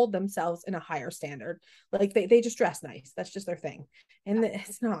 they hold themselves in a higher standard. Like they just dress nice. That's just their thing. And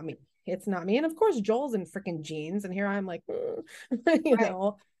it's not me. It's not me. And of course, Joel's in freaking jeans, and here I'm like, you Right.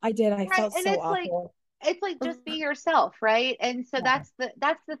 know, I did. I Right. felt And so awful. it's like just be yourself, right? And so Yeah.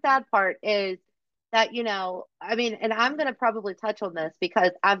 that's the sad part is that, I mean, and I'm gonna probably touch on this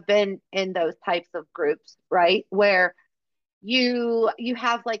because I've been in those types of groups, right? Where you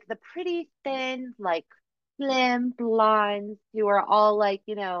have like the pretty thin, like slim blondes who are all like,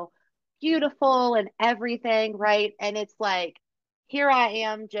 beautiful and everything, right? And it's like, here I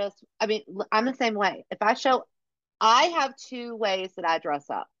am just, I mean, I'm the same way. I have two ways that I dress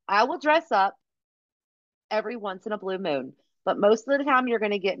up. I will dress up every once in a blue moon, but most of the time you're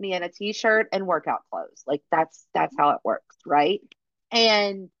going to get me in a t-shirt and workout clothes. Like that's how it works, right?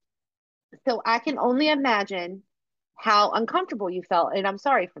 And so I can only imagine how uncomfortable you felt, and I'm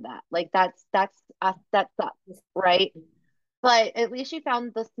sorry for that. Like that sucks, right? But at least you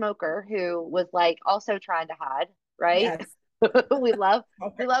found the smoker who was like also trying to hide, right? Yes. we love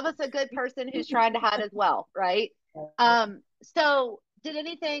Okay. we love us a good person who's trying to hide as well, right? So did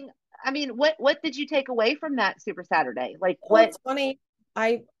anything, I mean, what did you take away from that Super Saturday? Like Well, what? it's funny.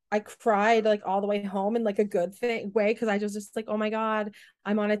 I cried like all the way home in like a good thing way because I was just like, oh my God,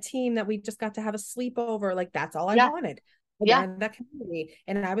 I'm on a team that we just got to have a sleepover. Like that's all I Yeah, wanted. I yeah, wanted that community.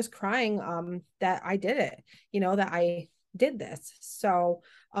 And I was crying that I did it, that I did this. So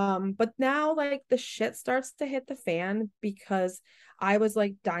but now like the shit starts to hit the fan because I was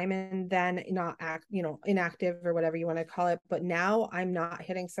like diamond then not inactive or whatever you want to call it. But now I'm not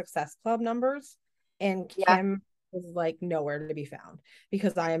hitting Success Club numbers. And yeah. Kim is like nowhere to be found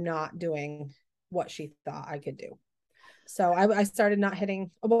because I am not doing what she thought I could do. So I started not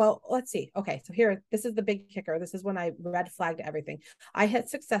hitting. Well, let's see. Okay, so here, this is the big kicker. This is when I red flagged everything. I hit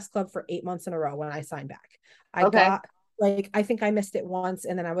Success Club for 8 months in a row when I signed back. I Okay. got like I think I missed it once,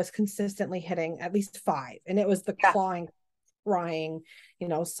 and then I was consistently hitting at least five, and it was the Yeah, clawing, crying,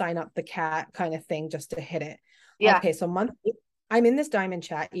 sign up the cat kind of thing just to hit it. yeah, Okay, so month I'm in this diamond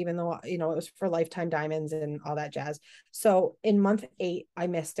chat, even though it was for lifetime diamonds and all that jazz. So in month 8, I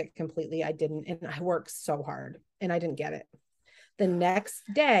missed it completely. I didn't, and I worked so hard and I didn't get it. The next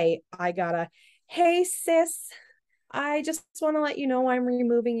day, I got a, hey sis, I just want to let you know I'm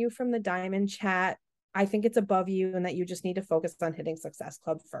removing you from the diamond chat. I think it's above you and that you just need to focus on hitting Success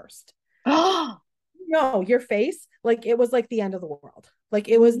Club first. No, your face, like it was like the end of the world. Like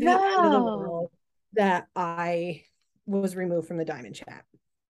it was the end of the no. world that I was removed from the diamond chat.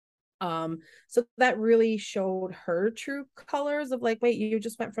 So that really showed her true colors of like, wait, you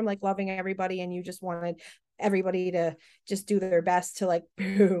just went from like loving everybody and you just wanted everybody to just do their best to like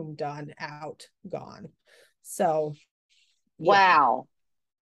boom, done, out, gone. So yeah, Wow.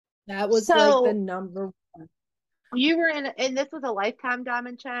 that was like the So number. you were in, and this was a lifetime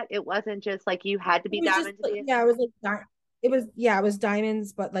diamond chat. It wasn't just like you had to It be was just diamond to like, be. yeah, it was like it was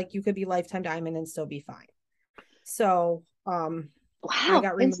diamonds, but like you could be lifetime diamond and still be fine. So I Wow.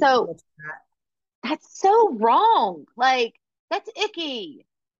 got And removed from so the chat. that's so wrong. Like that's icky.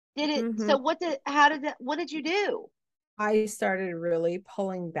 Mm-hmm. So what did you do? I started really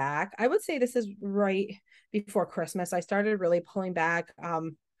pulling back. I would say this is right before Christmas. I started really pulling back.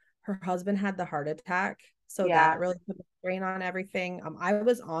 Her husband had the heart attack, so that Yeah. really put a strain on everything. I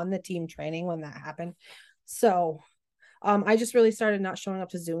was on the team training when that happened. So I just really started not showing up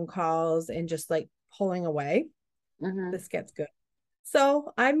to Zoom calls and just like pulling away. Hmm. This gets good.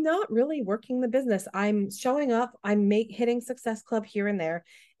 So I'm not really working the business. I'm showing up. I'm hitting Success Club here and there.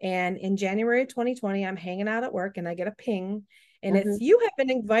 And in January 2020, I'm hanging out at work and I get a ping, and Hmm. it's you have been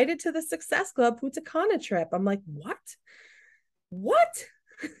invited to the Success Club Punta Cana trip. I'm like, what? What?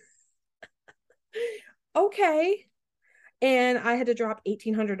 Okay. And I had to drop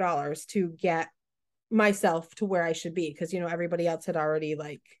 $1,800 to get myself to where I should be because everybody else had already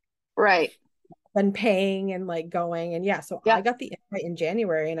like Right. been paying and like going. And yeah, so Yeah. I got the invite in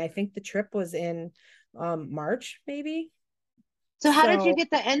January and I think the trip was in March maybe. So how did you So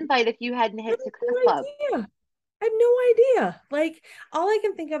get the invite if you hadn't I have hit Success no Club? idea. I have no idea. Like all I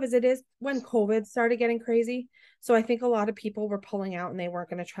can think of is it is when COVID started getting crazy. So I think a lot of people were pulling out and they weren't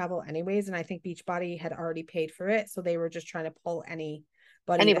going to travel anyways. And I think Beachbody had already paid for it. So they were just trying to pull anybody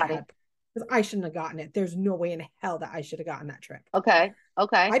that Anybody? had. because I shouldn't have gotten it. There's no way in hell that I should have gotten that trip. Okay.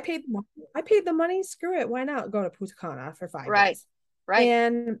 Okay. I paid the money. Screw it. Why not go to Punta Cana for 5 days? Right.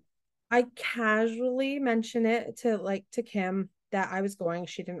 And I casually mentioned it to Kim that I was going.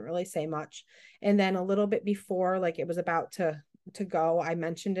 She didn't really say much. And then a little bit before, like it was about to go, I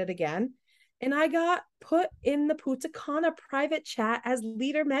mentioned it again. And I got put in the Punta Cana private chat as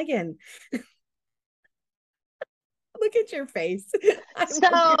leader Megan. Look at your face.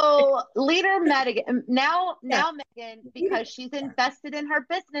 So leader Megan now Megan, because she's invested in her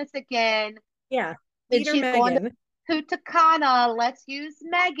business again. Yeah. And Leader she's Megan. going to Punta Cana. Let's use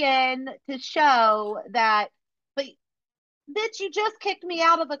Megan to show that. But bitch, you just kicked me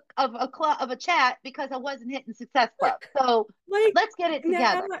out of a club of a chat because I wasn't hitting Success Club. So like, let's get it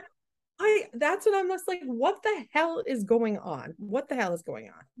together. That's what I'm just like, what the hell is going on? What the hell is going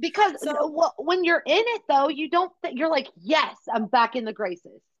on? Because when you're in it though, you don't you're like, yes, I'm back in the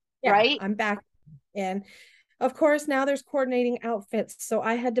graces. Yeah, right? I'm back. And of course, now there's coordinating outfits. So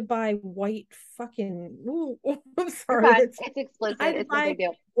I had to buy white fucking, I'm sorry. Okay. It's explicit. I had to It's no buy big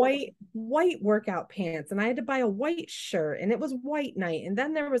deal. white workout pants, and I had to buy a white shirt, and it was white night. And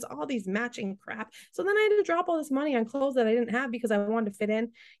then there was all these matching crap. So then I had to drop all this money on clothes that I didn't have because I wanted to fit in.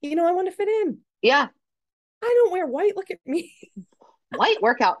 I want to fit in. Yeah. I don't wear white. Look at me. White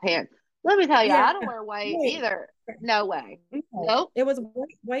workout pants. Let me tell you, Yeah. I don't wear white either. No way. Nope. It was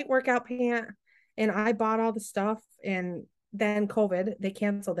white workout pant, and I bought all the stuff, and then COVID, they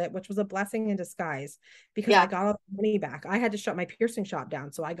canceled it, which was a blessing in disguise because I got all the money back. I had to shut my piercing shop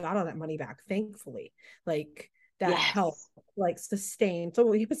down, so I got all that money back, thankfully. Like that helped, like sustain.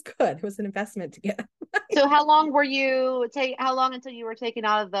 So it was good. It was an investment to get. So how long how long until you were taken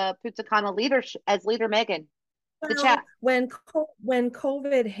out of the Punta Cana as leader Megan? The chat. When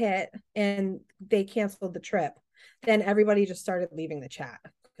COVID hit and they canceled the trip, then everybody just started leaving the chat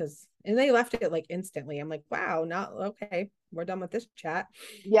and they left it like instantly. I'm like, wow, not okay. We're done with this chat.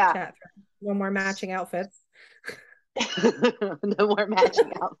 Yeah. Chat. No more matching outfits. No more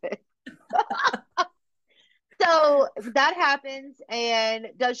matching outfits. So that happens, and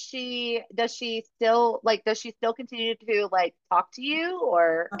does she still continue to like talk to you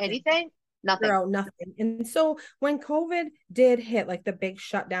or anything? Nothing. Girl, nothing. And so when COVID did hit, like the big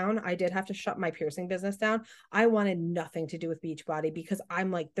shutdown, I did have to shut my piercing business down. I wanted nothing to do with Beachbody because I'm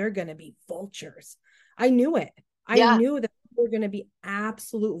like, they're gonna be vultures. I knew it. I knew that they were gonna be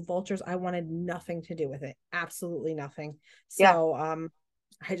absolute vultures. I wanted nothing to do with it. Absolutely nothing. So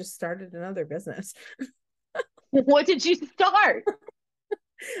I just started another business. What did you start?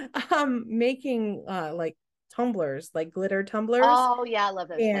 Making like tumblers, like glitter tumblers. Oh yeah, I love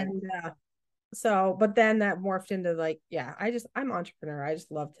those things. So, but then that morphed into like, I'm an entrepreneur. I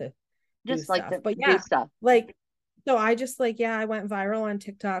just love to do stuff. But do stuff. Like, so I just I went viral on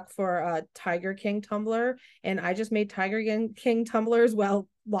TikTok for a Tiger King tumbler, and I just made Tiger King tumblers while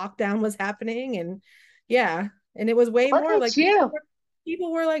lockdown was happening. And and it was way more like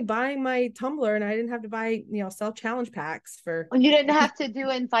people were like buying my tumbler, and I didn't have to buy, sell challenge packs for. You didn't have to do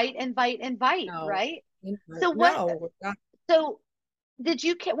invite, No. right? So what? So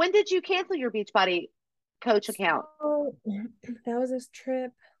when did you cancel your Beachbody coach account? So, that was this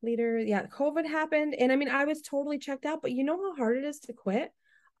trip leader. Yeah, COVID happened, and I mean, I was totally checked out. But you know how hard it is to quit.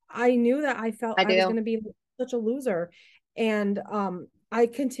 I knew that I felt I was going to be such a loser, and I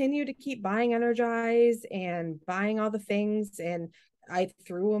continued to keep buying Energize and buying all the things, and I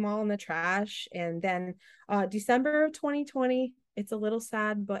threw them all in the trash. And then December of 2020, it's a little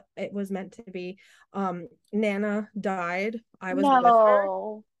sad, but it was meant to be. Nana died. I was with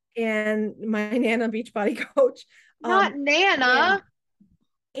her, and my Nana Beachbody coach. Not Nana.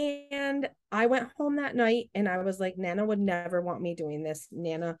 And I went home that night, and I was like, Nana would never want me doing this.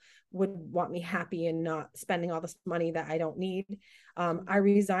 Nana would want me happy and not spending all this money that I don't need. I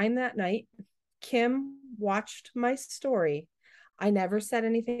resigned that night. Kim watched my story. I never said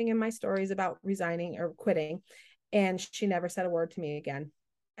anything in my stories about resigning or quitting, and she never said a word to me again.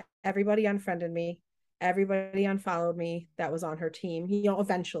 Everybody unfriended me. Everybody unfollowed me that was on her team.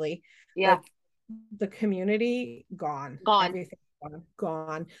 Eventually, like the community gone. Everything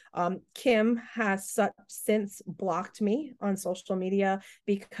gone. Kim has since blocked me on social media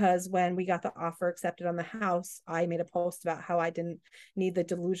because when we got the offer accepted on the house, I made a post about how I didn't need the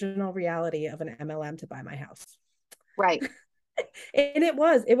delusional reality of an MLM to buy my house. Right. And it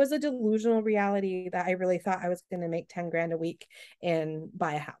was a delusional reality that I really thought I was going to make 10 grand a week and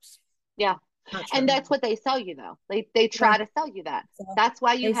buy a house. Yeah. And that's what they sell you though. They try to sell you that. That's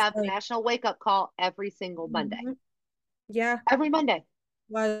why you have the national wake up call every single Monday. Yeah. Every Monday.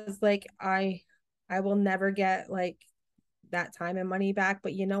 Was like, I will never get like that time and money back.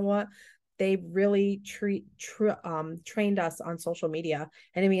 But you know what? they really trained us on social media.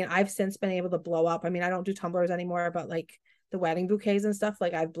 And I mean, I've since been able to blow up. I mean, I don't do tumblers anymore, but like the wedding bouquets and stuff,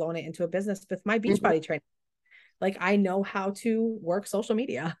 like I've blown it into a business with my Beachbody training. Like I know how to work social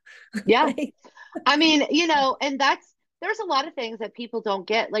media. Yeah. Like, I mean, and there's a lot of things that people don't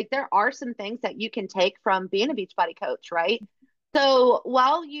get. Like there are some things that you can take from being a Beachbody coach, right? So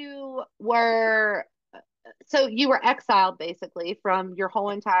while you were exiled basically from your whole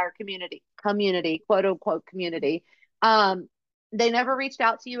entire community, quote unquote community. Um, they never reached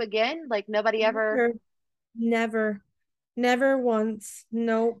out to you again. Like nobody ever. never, never, never once.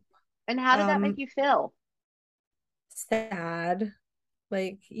 Nope. And how did that make you feel? Sad.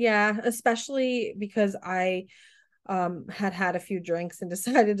 Like, yeah, especially because I had a few drinks and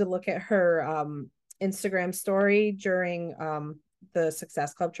decided to look at her Instagram story during the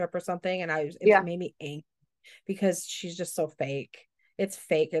Success Club trip or something, and it Yeah. made me angry because she's just so fake. It's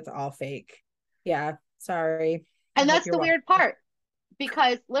fake. It's all fake. Yeah, sorry. I And hope that's you're the watching. weird part.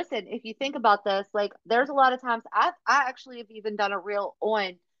 Because listen, if you think about this, like there's a lot of times I actually have even done a reel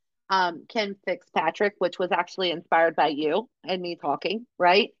on Kim Fitzpatrick, which was actually inspired by you and me talking,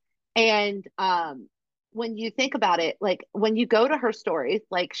 right? And when you think about it, like when you go to her stories,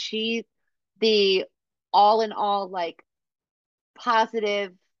 like she's the all in all like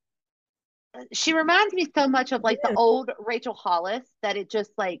positive. She reminds me so much of like the Yeah. old Rachel Hollis that it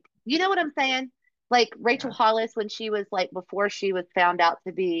just like, you know what I'm saying? Like Rachel Yeah. Hollis when she was like before she was found out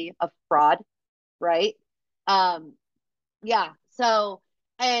to be a fraud, right? Um, yeah. So,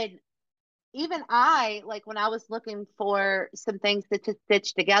 and even I, like when I was looking for some things to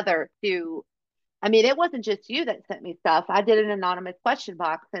stitch together I mean, it wasn't just you that sent me stuff. I did an anonymous question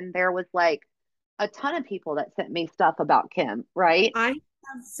box and there was like a ton of people that sent me stuff about Kim, right? I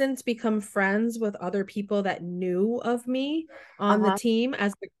have since become friends with other people that knew of me on the Uh-huh. team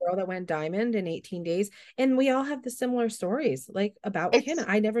as the girl that went diamond in 18 days. And we all have the similar stories, like about Kim. It's,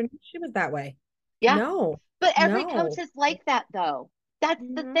 I never knew she was that way. yeah. No, But every coach no. is like that, though. That's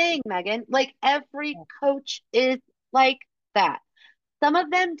the Mhm. thing, Megan. Like every coach is like that. Some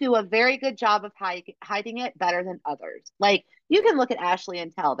of them do a very good job of hiding it better than others. Like you can look at Ashley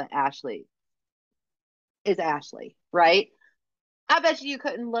and tell that Ashley is Ashley, right? I bet you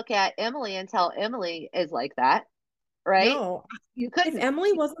couldn't look at Emily and tell Emily is like that, right? No. You If couldn't.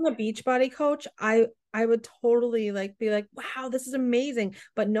 Emily wasn't a Beachbody coach, I would totally like be like, wow, this is amazing.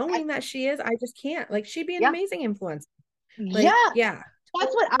 But I, knowing that she is, I just can't. Like she'd be an yeah, amazing influence. Like, yeah. yeah,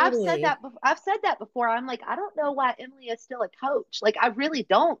 That's what I've said totally. that I've said that before. I'm like, I don't know why Emily is still a coach. Like, I really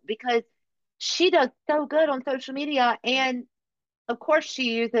don't because she does so good on social media, and of course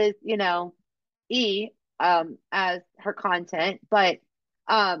she uses, E as her content, but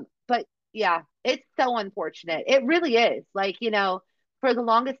yeah, it's so unfortunate. It really is. Like, for the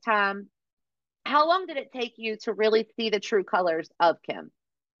longest time, how long did it take you to really see the true colors of Kim?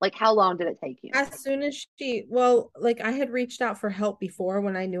 Like, how long did it take you? As soon as well, like I had reached out for help before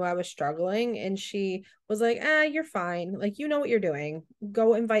when I knew I was struggling, and she was like, ah, you're fine. Like, you know what you're doing.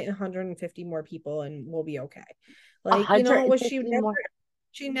 Go invite 150 more people and we'll be okay. Like, was 150 more.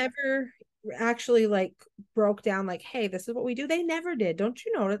 she never actually like broke down like, hey, this is what we do. They never did. Don't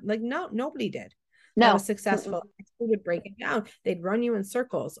you know? Like, no, nobody did. That was No. successful. Mm-mm. They would break it down. They'd run you in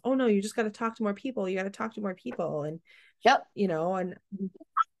circles. Oh no, you just got to talk to more people. You got to talk to more people. And Yep. and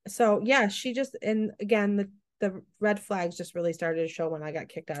so yeah, she just, and again, the red flags just really started to show when I got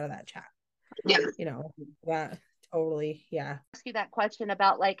kicked out of that chat. Yeah. That totally, yeah. Ask you that question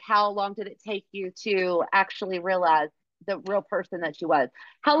about like how long did it take you to actually realize the real person that she was?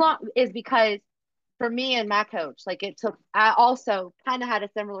 How long is because for me and my coach, like I also kind of had a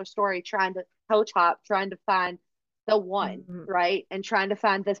similar story trying to coach hop, trying to find the one, Mhm. right? And trying to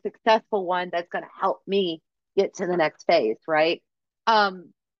find the successful one that's going to help me get to the next phase, right?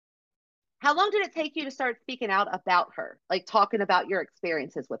 Um, how long did it take you to start speaking out about her, like talking about your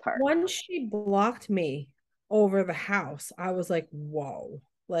experiences with her? Once she blocked me over the house, I was like, whoa,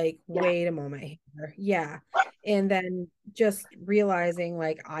 like, Yeah. wait a moment here. Yeah. And then just realizing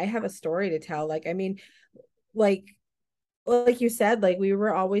like I have a story to tell. Like, I mean, like you said, like we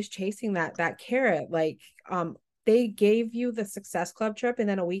were always chasing that carrot. Like, they gave you the Success Club trip, and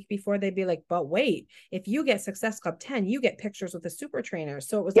then a week before they'd be like, but wait, if you get Success Club 10, you get pictures with the super trainer.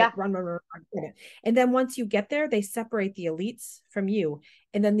 So it was like Yeah. run, run, run, run. And then once you get there, they separate the elites from you.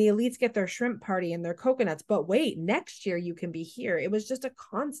 And then the elites get their shrimp party and their coconuts. But wait, next year you can be here. It was just a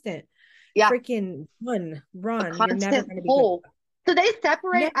constant Yeah. freaking A run. You're never constant going to be good. pull. So they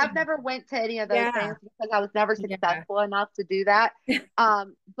separate. Never. I've never went to any of those Yeah. things because I was never Yeah. successful enough to do that.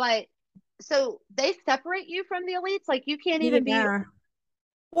 But so they separate you from the elites. Like you can't even be. Yeah.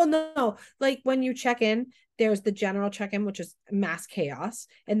 Well, no, like when you check in, there's the general check-in, which is mass chaos,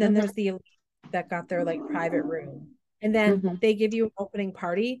 and then Mm-hmm. there's the elite that got their like private room, and then Mm-hmm. they give you an opening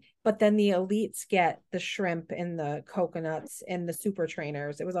party, but then the elites get the shrimp and the coconuts and the super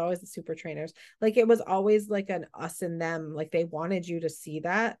trainers. It was always the super trainers. Like it was always like an us and them. Like they wanted you to see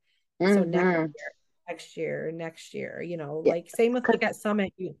that. So Mm-hmm. next year, Yeah. like same with 'Cause like at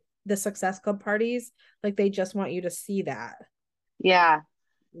Summit, the Success Club parties, like they just want you to see that yeah.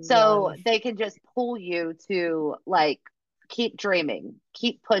 So one. they can just pull you to like keep dreaming,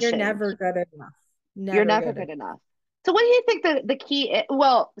 keep You're pushing. never good enough. You're Never never good good enough. enough. So what do you think the key is?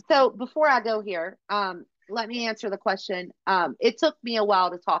 Well, so before I go here, let me answer the question. It took me a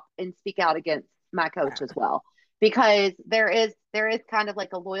while to talk and speak out against my coach as Yeah. well, because there is kind of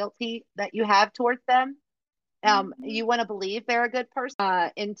like a loyalty that you have towards them. Mhm. You want to believe they're a good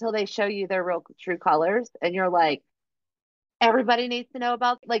person until they show you their real true colors, and you're like, everybody needs to know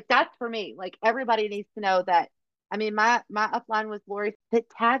about. Like that's for me. Like everybody needs to know that. I mean, my upline was Lori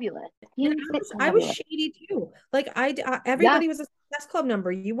Fitztabulous. And Team I was Fitztabulous. shady too. Like Yeah. everybody was a Success Club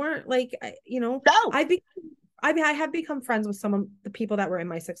member. You weren't like, No. I be, I have become friends with some of the people that were in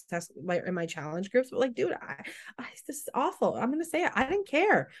my success, like in my challenge groups. But like, dude, this is awful. I'm gonna say it. I didn't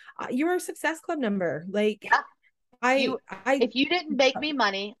care. You were a Success Club member. Like Yeah. I, You I, if you didn't make me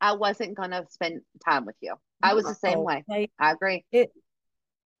money, I wasn't gonna spend time with you. I was the same no, way. like I agree. it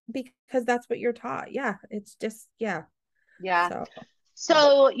because that's what you're taught. Yeah, it's just yeah. Yeah. So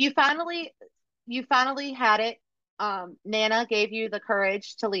So you finally had it. Nana gave you the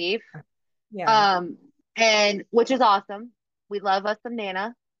courage to leave. yeah. Um, and which is awesome. We love us some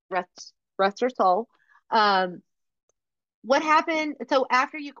Nana. Rest her soul. Um, what happened? So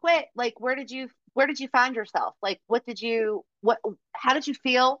after you quit, like where did you find yourself? Like what how did you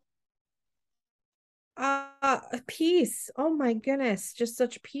feel? Peace. Oh my goodness, just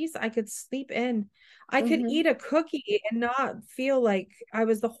such peace. I could sleep in. I could Mm-hmm. eat a cookie and not feel like I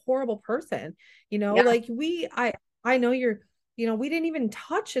was the horrible person. Yeah. Like I know we didn't even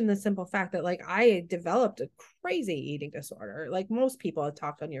touch in the simple fact that like I developed a crazy eating disorder. Like most people have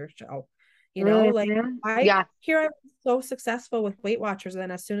talked on your show. Like Mm-hmm. Yeah. I was so successful with Weight Watchers, and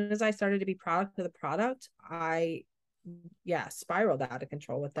then as soon as I started to be product of the product, I yeah, spiraled out of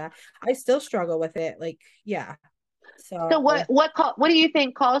control with that. I still struggle with it. Like, yeah. So So what do you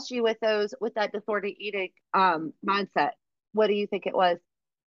think caused you with that disordered eating mindset? What do you think it was?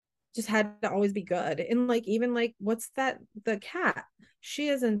 just had to always be good. And like even like what's that the cat? She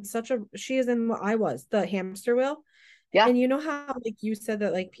is in what I was, the hamster wheel. Yeah. And you know how like you said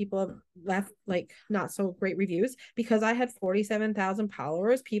that like people have left like not so great reviews because I had 47,000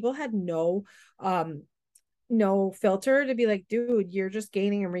 followers. People had no filter to be like, dude, you're just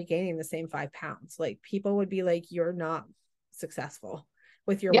gaining and regaining the same 5 pounds. Like people would be like, you're not successful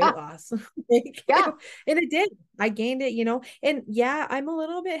with your Yeah. weight loss. Like, Yeah. and it did. I gained it. And yeah, I'm a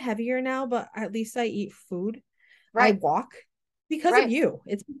little bit heavier now, but at least I eat food. I Right. walk because of Right. you.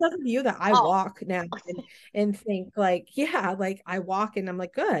 It's because of you that I Oh, walk now and think like, yeah, like I walk and I'm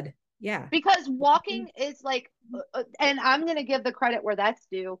like, good. Yeah. because walking is like, and I'm going to give the credit where that's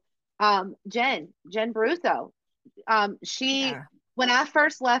due. Jen Brusso. She, Yeah. when I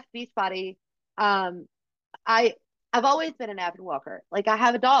first left Beachbody, um, I, I've always been an avid walker. Like I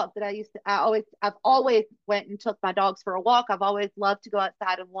have a dog that I've always went and took my dogs for a walk. I've always loved to go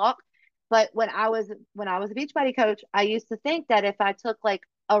outside and walk. But when I was a Beachbody coach, I used to think that if I took like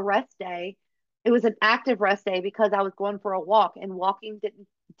a rest day, it was an active rest day because I was going for a walk, and walking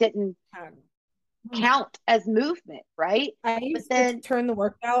didn't count as movement, right? I But used to then, turn the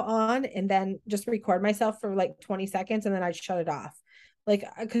workout on and then just record myself for like 20 seconds and then I'd shut it off. Like,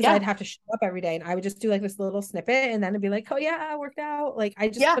 because yeah, I'd have to show up every day and I would just do like this little snippet and then it'd be like, oh yeah, I worked out. Like, I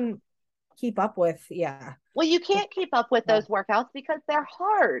just yeah. couldn't keep up with, yeah. Well, you With, can't keep up with yeah. those workouts because they're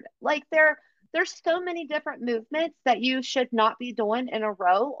hard. Like there's so many different movements that you should not be doing in a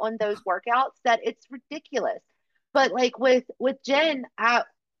row on those workouts that it's ridiculous. But like with Jen, I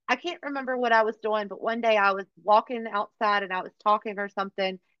can't remember what I was doing, but one day I was walking outside and I was talking or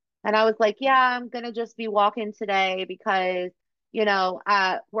something, and I was like, "Yeah, I'm gonna just be walking today because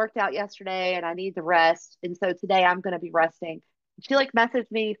I worked out yesterday and I need to rest, and so today I'm gonna be resting." She like messaged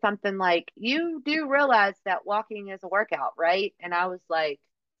me something like, "You do realize that walking is a workout, right?" And I was like,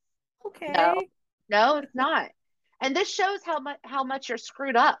 "No, Okay. no, it's not." And this shows how much you're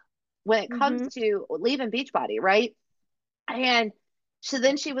screwed up when it comes Mm-hmm. to leaving Beachbody, right? And so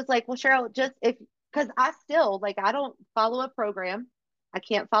then she was like, "Well, Cheryl, just if because I still like I don't follow a program. I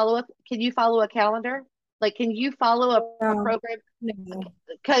can't follow up. Can you follow a calendar? Like, can you follow a No, program? no.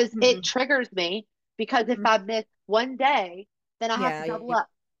 Because it Mm-mm. triggers me. Because if Mm-mm. I miss one day, then I have to Yeah. double up.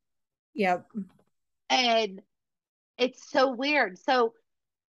 Yep. And it's so weird. So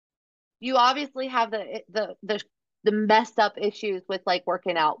you obviously have the messed up issues with like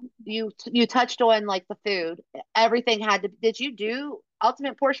working out. You touched on like the food. Everything had to. Did you do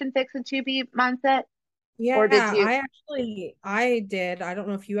ultimate portion fix and 2B mindset, or did Yeah, you? I did. I don't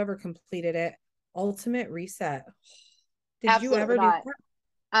know if you ever completed it. Ultimate Reset. Did you Absolutely ever do not. that?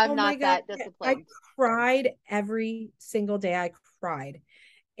 I'm Oh my not God. that I disciplined. cried every single day. I cried.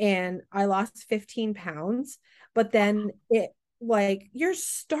 And I lost 15 pounds. But then it like you're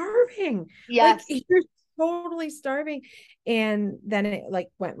starving. Like Yes. you're totally starving. And then it like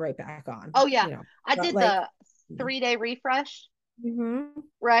went right back on, Oh yeah. you know. I But did like, the 3-day refresh, mm-hmm.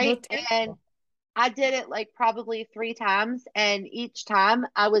 right? Looked And terrible. I did it like probably 3 times, and each time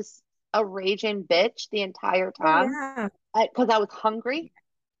I was a raging bitch the entire Oh time yeah. because I was hungry,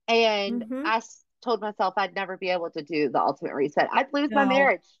 and Mm-hmm. told myself I'd never be able to do the ultimate reset. I'd lose my No.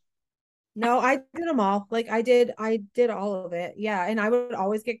 marriage. No, I did them all. Like I did all of it. Yeah. And I would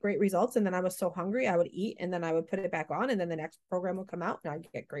always get great results. And then I was so hungry, I would eat and then I would put it back on. And then the next program would come out and I'd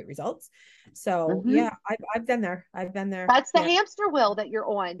get great results. So Hmm. yeah, I've been there. I've been there. That's the Yeah. hamster wheel that you're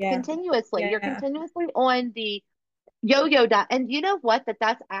on Yeah. continuously. You're Yeah. continuously on the yo-yo diet. And you know what?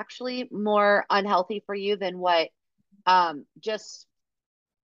 That's actually more unhealthy for you than what just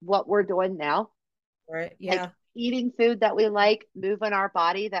what we're doing now. Right. Like Yeah. eating food that we like, moving our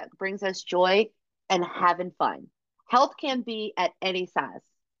body that brings us joy, and having fun. Health can be at any size,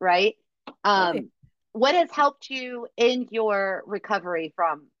 right? Oh yeah. Um, what has helped you in your recovery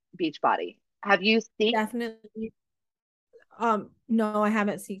from Beachbody? Have you seeked? Definitely. No, I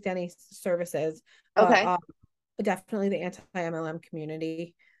haven't seeked any services, but Okay. definitely the anti-MLM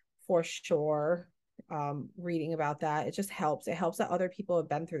community for sure. Reading about that, it just helps. It helps that other people have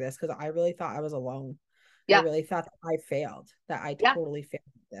been through this because I really thought I was alone. I Yeah. really thought that I failed, that I Yeah. totally failed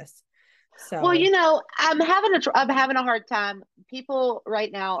at this. Well, So I'm having a hard time. People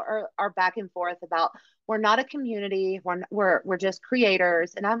right now are back and forth about we're not a community. We're just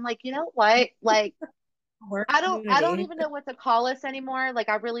creators. And I'm like, you know what? Like we're I don't community. even know what to call us anymore. Like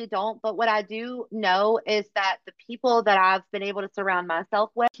I really don't. But what I do know is that the people that I've been able to surround myself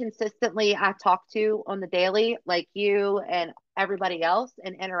with consistently, I talk to on the daily, like you and everybody else,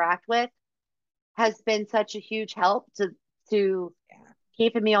 and interact with, has been such a huge help to Yeah.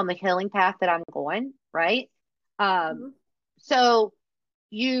 keeping me on the healing path that I'm going. Right. Um. Mhm. So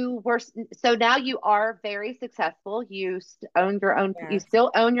you were so now you are very successful. Own your own. You Yes. still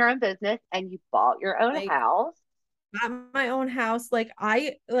own your own business, and you bought your own Like house. at my own house, like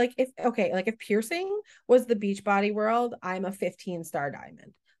I like if okay, like if piercing was the Beachbody world, I'm a 15-star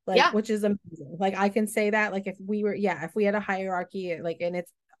diamond. Like, Yeah. which is amazing. Like I can say that, like if we were, yeah, if we had a hierarchy, like, and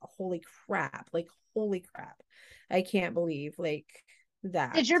it's holy crap. I can't believe like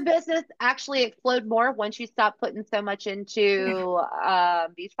that. Did your business actually explode more once you stopped putting so much Yeah. into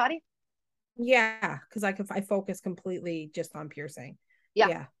Beachbody? Yeah, because I focus completely just on piercing. Yeah.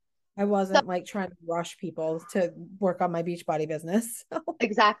 Yeah. I So wasn't like trying to rush people to work on my Beachbody business.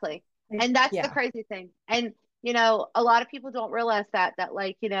 exactly. And that's the Yeah. crazy thing. And a lot of people don't realize that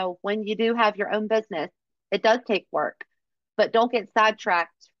like, when you do have your own business, it does take work. But don't get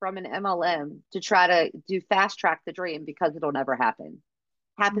sidetracked from an MLM to try to do fast track the dream because it'll never happen.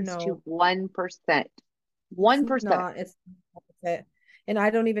 Happens to No, 1%. it's 1%. not. It's not worth it. And I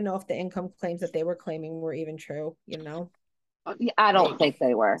don't even know if the income claims that they were claiming were even true, I don't like think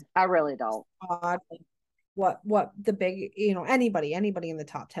they were. I really don't. odd. Like, what the big, anybody in the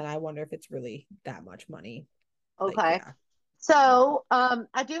top 10, I wonder if it's really that much money. Like, Okay. yeah. So,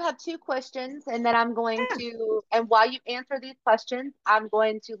 I do have two questions, and then I'm going Yeah. to, and while you answer these questions, I'm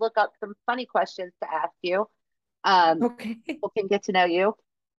going to look up some funny questions to ask you. Okay. People can get to know you.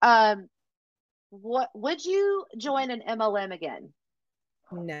 Um, what would you join an MLM again?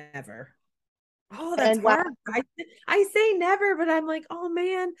 Never. Oh, that's And why? hard. I say never, but I'm like, oh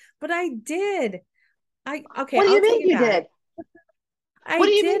man, but I did. Okay, What do I'll you take mean it you back. did? I What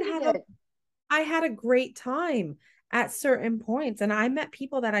do you did mean you have a did? I had a great time at certain points and I met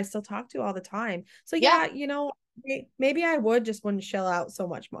people that I still talk to all the time. So Yeah. yeah, maybe I would just wouldn't shell out so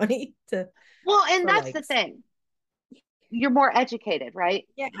much money to Well, and for that's the likes. thing. You're more educated, right?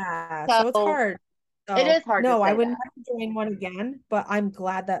 Yeah, so it's So hard. it So is hard to no, I say would that. never join one again, but I'm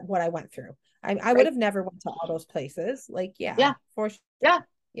glad that what I went through. I would Right? have never went to all those places. Like, yeah, Yeah. for sure. Yeah.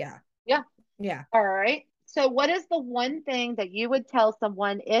 Yeah. Yeah. Yeah. All right. So, what is the one thing that you would tell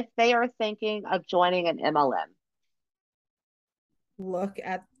someone if they are thinking of joining an MLM? Look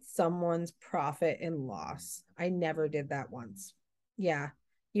at someone's profit and loss. I never did that once. Yeah.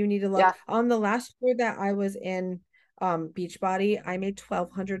 You need to look Yeah. on the last year that I was in Beachbody, I made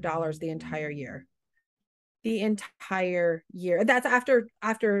 $1,200 the entire year. The entire year. That's after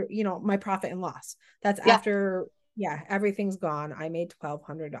my profit and loss. That's Yeah. after, yeah, everything's gone. I made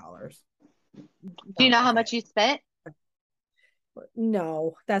 $1,200. Do you Not know how worth much it. you spent?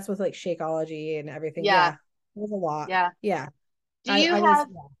 No, that's with like Shakeology and everything. Yeah. Yeah, it was a lot. Yeah. Yeah, Do I you was. have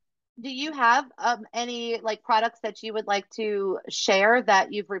do you have any like products that you would like to share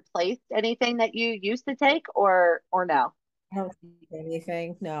that you've replaced anything that you used to take or no? I don't think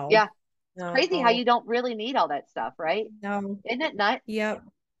anything. No, Yeah. It's crazy how no, you don't really need all that stuff, right? no. Isn't it nuts? Yep.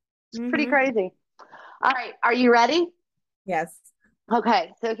 It's pretty Mm-hmm. crazy. All right, are you ready? Yes.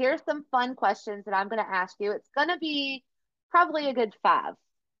 Okay, so here's some fun questions that I'm going to ask you. It's going to be probably a good five.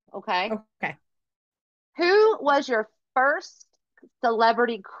 Okay. Okay. Who was your first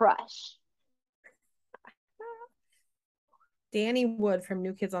celebrity crush? Danny Wood from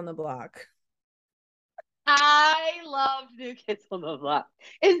New Kids on the Block. I love New Kids on the Block.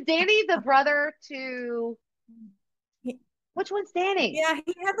 Is Danny the brother to He, which one's Danny? yeah,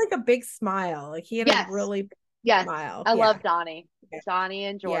 he had like a big smile. Like he had a Yes, really big yes. smile. I Yeah. love Donnie. Yeah. Donnie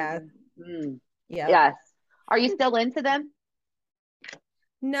and Yeah. Jordan. Mm, Yeah. yes. Are you still into them?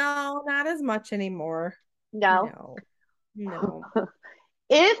 No, not as much anymore. No. No. No.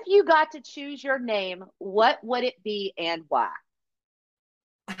 If you got to choose your name, what would it be and why?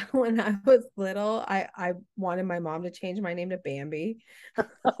 When I was little, I wanted my mom to change my name to Bambi. I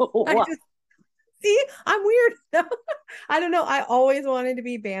What? just see, I'm weird. I don't know. I always wanted to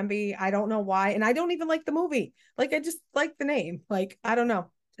be Bambi. I don't know why. And I don't even like the movie. Like I just like the name. Like I don't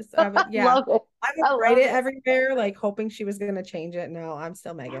know. Just I yeah. love it. I would I write love it it. everywhere, like hoping she was gonna change it. No, I'm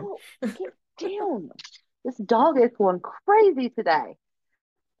still Megan. No, get down. This dog is going crazy today.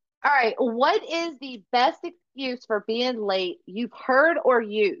 All right. What is the best excuse for being late you've heard or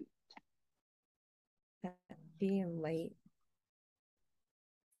used? Being late.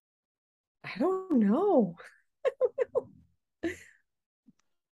 I don't know.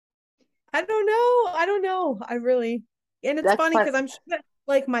 I don't know. I don't know. I really, and it's That's funny fun. because I'm sure that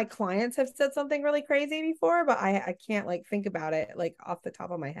like my clients have said something really crazy before, but I can't like think about it like off the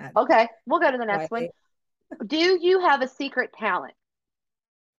top of my head. Okay. We'll go to the next one. Like Do you have a secret talent?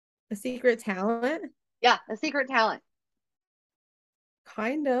 a secret talent, Yeah, a secret talent.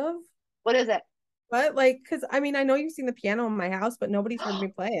 kind of. What is it? But like, because I mean, I know you've seen the piano in my house, but nobody's heard me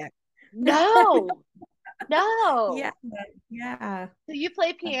play it. No, Yeah, no. yeah. So you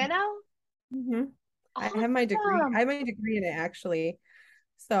play piano? hmm I have my degree. I Awesome. have my degree in it actually.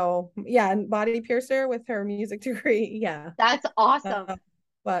 So yeah, and body piercer with her music degree. Yeah. That's awesome. Uh,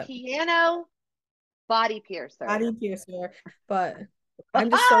 but Piano body piercer. body piercer. But I'm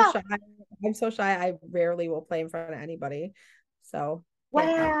just so shy. I'm so shy. I rarely will play in front of anybody. So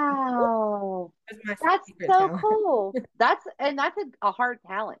yeah, Wow. that's my That's secret so talent. cool. That's a hard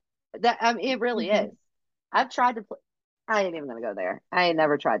talent. That I mean, it really is. Mhm. I've tried to play. I ain't even gonna go there. I ain't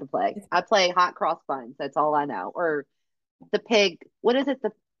never tried to play. I play hot cross buns. That's all I know. Or the pig. What is it?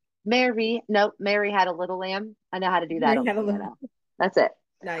 The Mary? No, Mary had a little lamb. I know how to do that Mary on the had a little piano. That's it.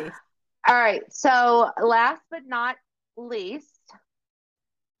 nice. All right. So last but not least,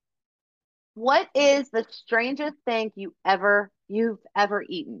 what is the strangest thing you've ever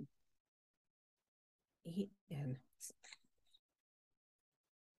eaten? Eaten.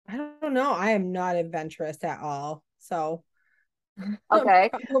 I don't know. I am not adventurous at all. So Okay.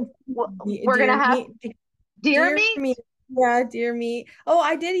 probably We're gonna deer have meat. deer Deer meat. meat. Yeah, deer meat. Oh,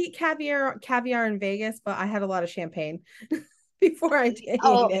 I did eat caviar in Vegas, but I had a lot of champagne before I ate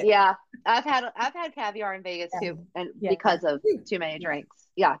Oh it. yeah, I've had caviar in Vegas Yeah. too, and Yeah. because of too many Yeah. drinks.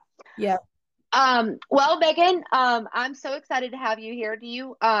 Yeah. Yeah. Well, Megan, I'm so excited to have you here. Do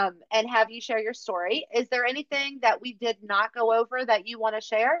you and have you share your story? Is there anything that we did not go over that you want to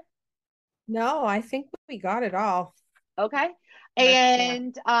share? No, I think we got it all. Okay. Yeah.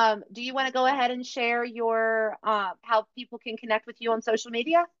 And do you want to go ahead and share your how people can connect with you on social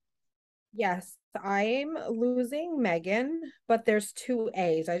media? Yes, I'm losing Megan, but there's two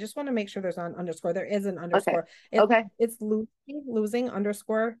A's. I just want to make sure there's an underscore. There is an Okay. underscore. Okay. It's losing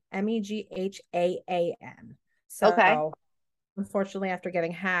underscore MEGHAAN. Okay. So unfortunately, after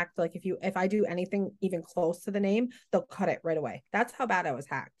getting hacked, like if I do anything even close to the name, they'll cut it right away. That's how bad I was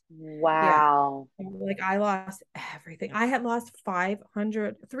hacked. Yeah. Wow. Like I lost everything. I had lost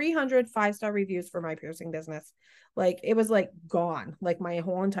 300 5-star reviews for my piercing business. Like it was like gone. Like my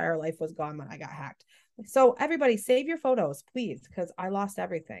whole entire life was gone when I got hacked. So everybody save your photos, please, because I lost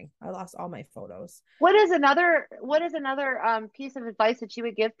everything. I lost all my photos What is another piece of advice that you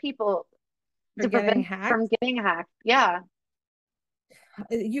would give people for to getting prevent hacked. from getting hacked? Yeah.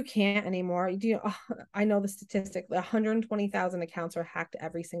 You can't anymore. Do you know, I know the statistic, 120,000 accounts are hacked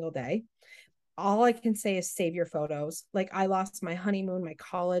every single day. All I can say is save your photos. Like I lost my honeymoon, my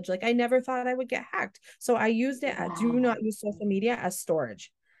college. Like I never thought I would get hacked. So I used it do Wow. not use social media as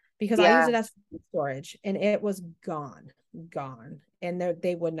storage because I use Yeah. it as storage and it was gone. And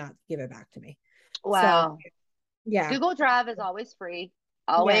they would not give it back to me. So Wow. yeah. Google Drive is always free.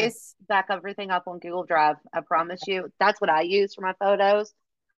 Always Yes. back everything up on Google Drive. I promise you. That's what I use for my photos.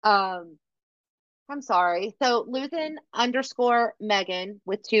 Um, I'm sorry. So Luthen_Megan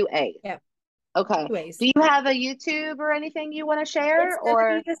with 2 A's. Yeah. Okay. Anyways. Do you have a YouTube or anything you want to share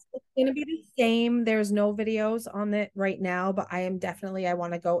or? It's gonna be the same. There's no videos on it right now, but I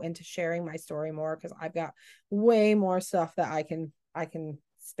want to go into sharing my story more because I've got way more stuff that I can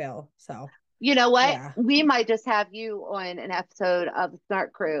spill. So You know what? yeah. We might just have you on an episode of the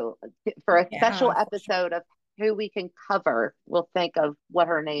Smart Crew for a special Yeah, for sure. episode of who we can cover. We'll think of what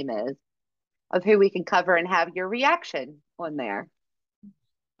her name is, of who we can cover and have your reaction on there.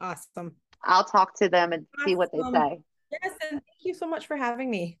 Awesome. I'll talk to them and see what they Awesome. say. Yes, and thank you so much for having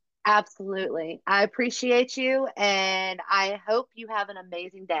me. Absolutely. I appreciate you and I hope you have an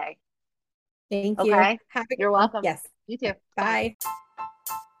amazing day. Thank you. Okay. Have a good You're one. welcome. Yes. You too. Bye. Bye.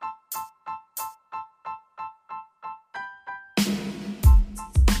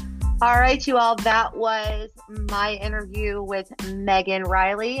 All right, you all, that was my interview with Megan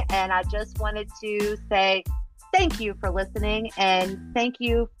Riley. And I just wanted to say thank you for listening and thank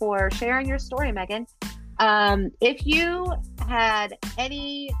you for sharing your story, Megan. If you had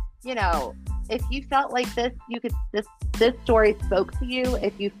any, if you felt like this story spoke to you,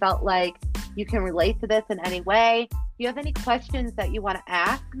 if you felt like you can relate to this in any way, if you have any questions that you want to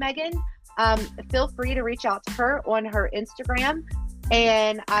ask Megan, feel free to reach out to her on her Instagram.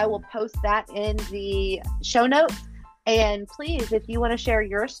 And I will post that in the show notes. And please, if you want to share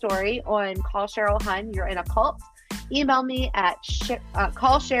your story on Call Cheryl Hun, You're in a Cult, email me at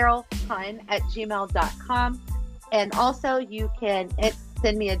callcherylhun@gmail.com. And also you can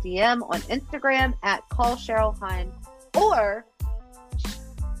send me a DM on Instagram at Call Cheryl Hun or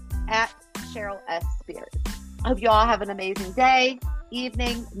at Cheryl S. Spears. I hope you all have an amazing day,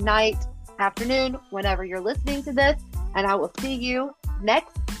 evening, night, afternoon, whenever you're listening to this. And I will see you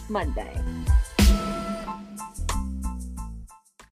next Monday.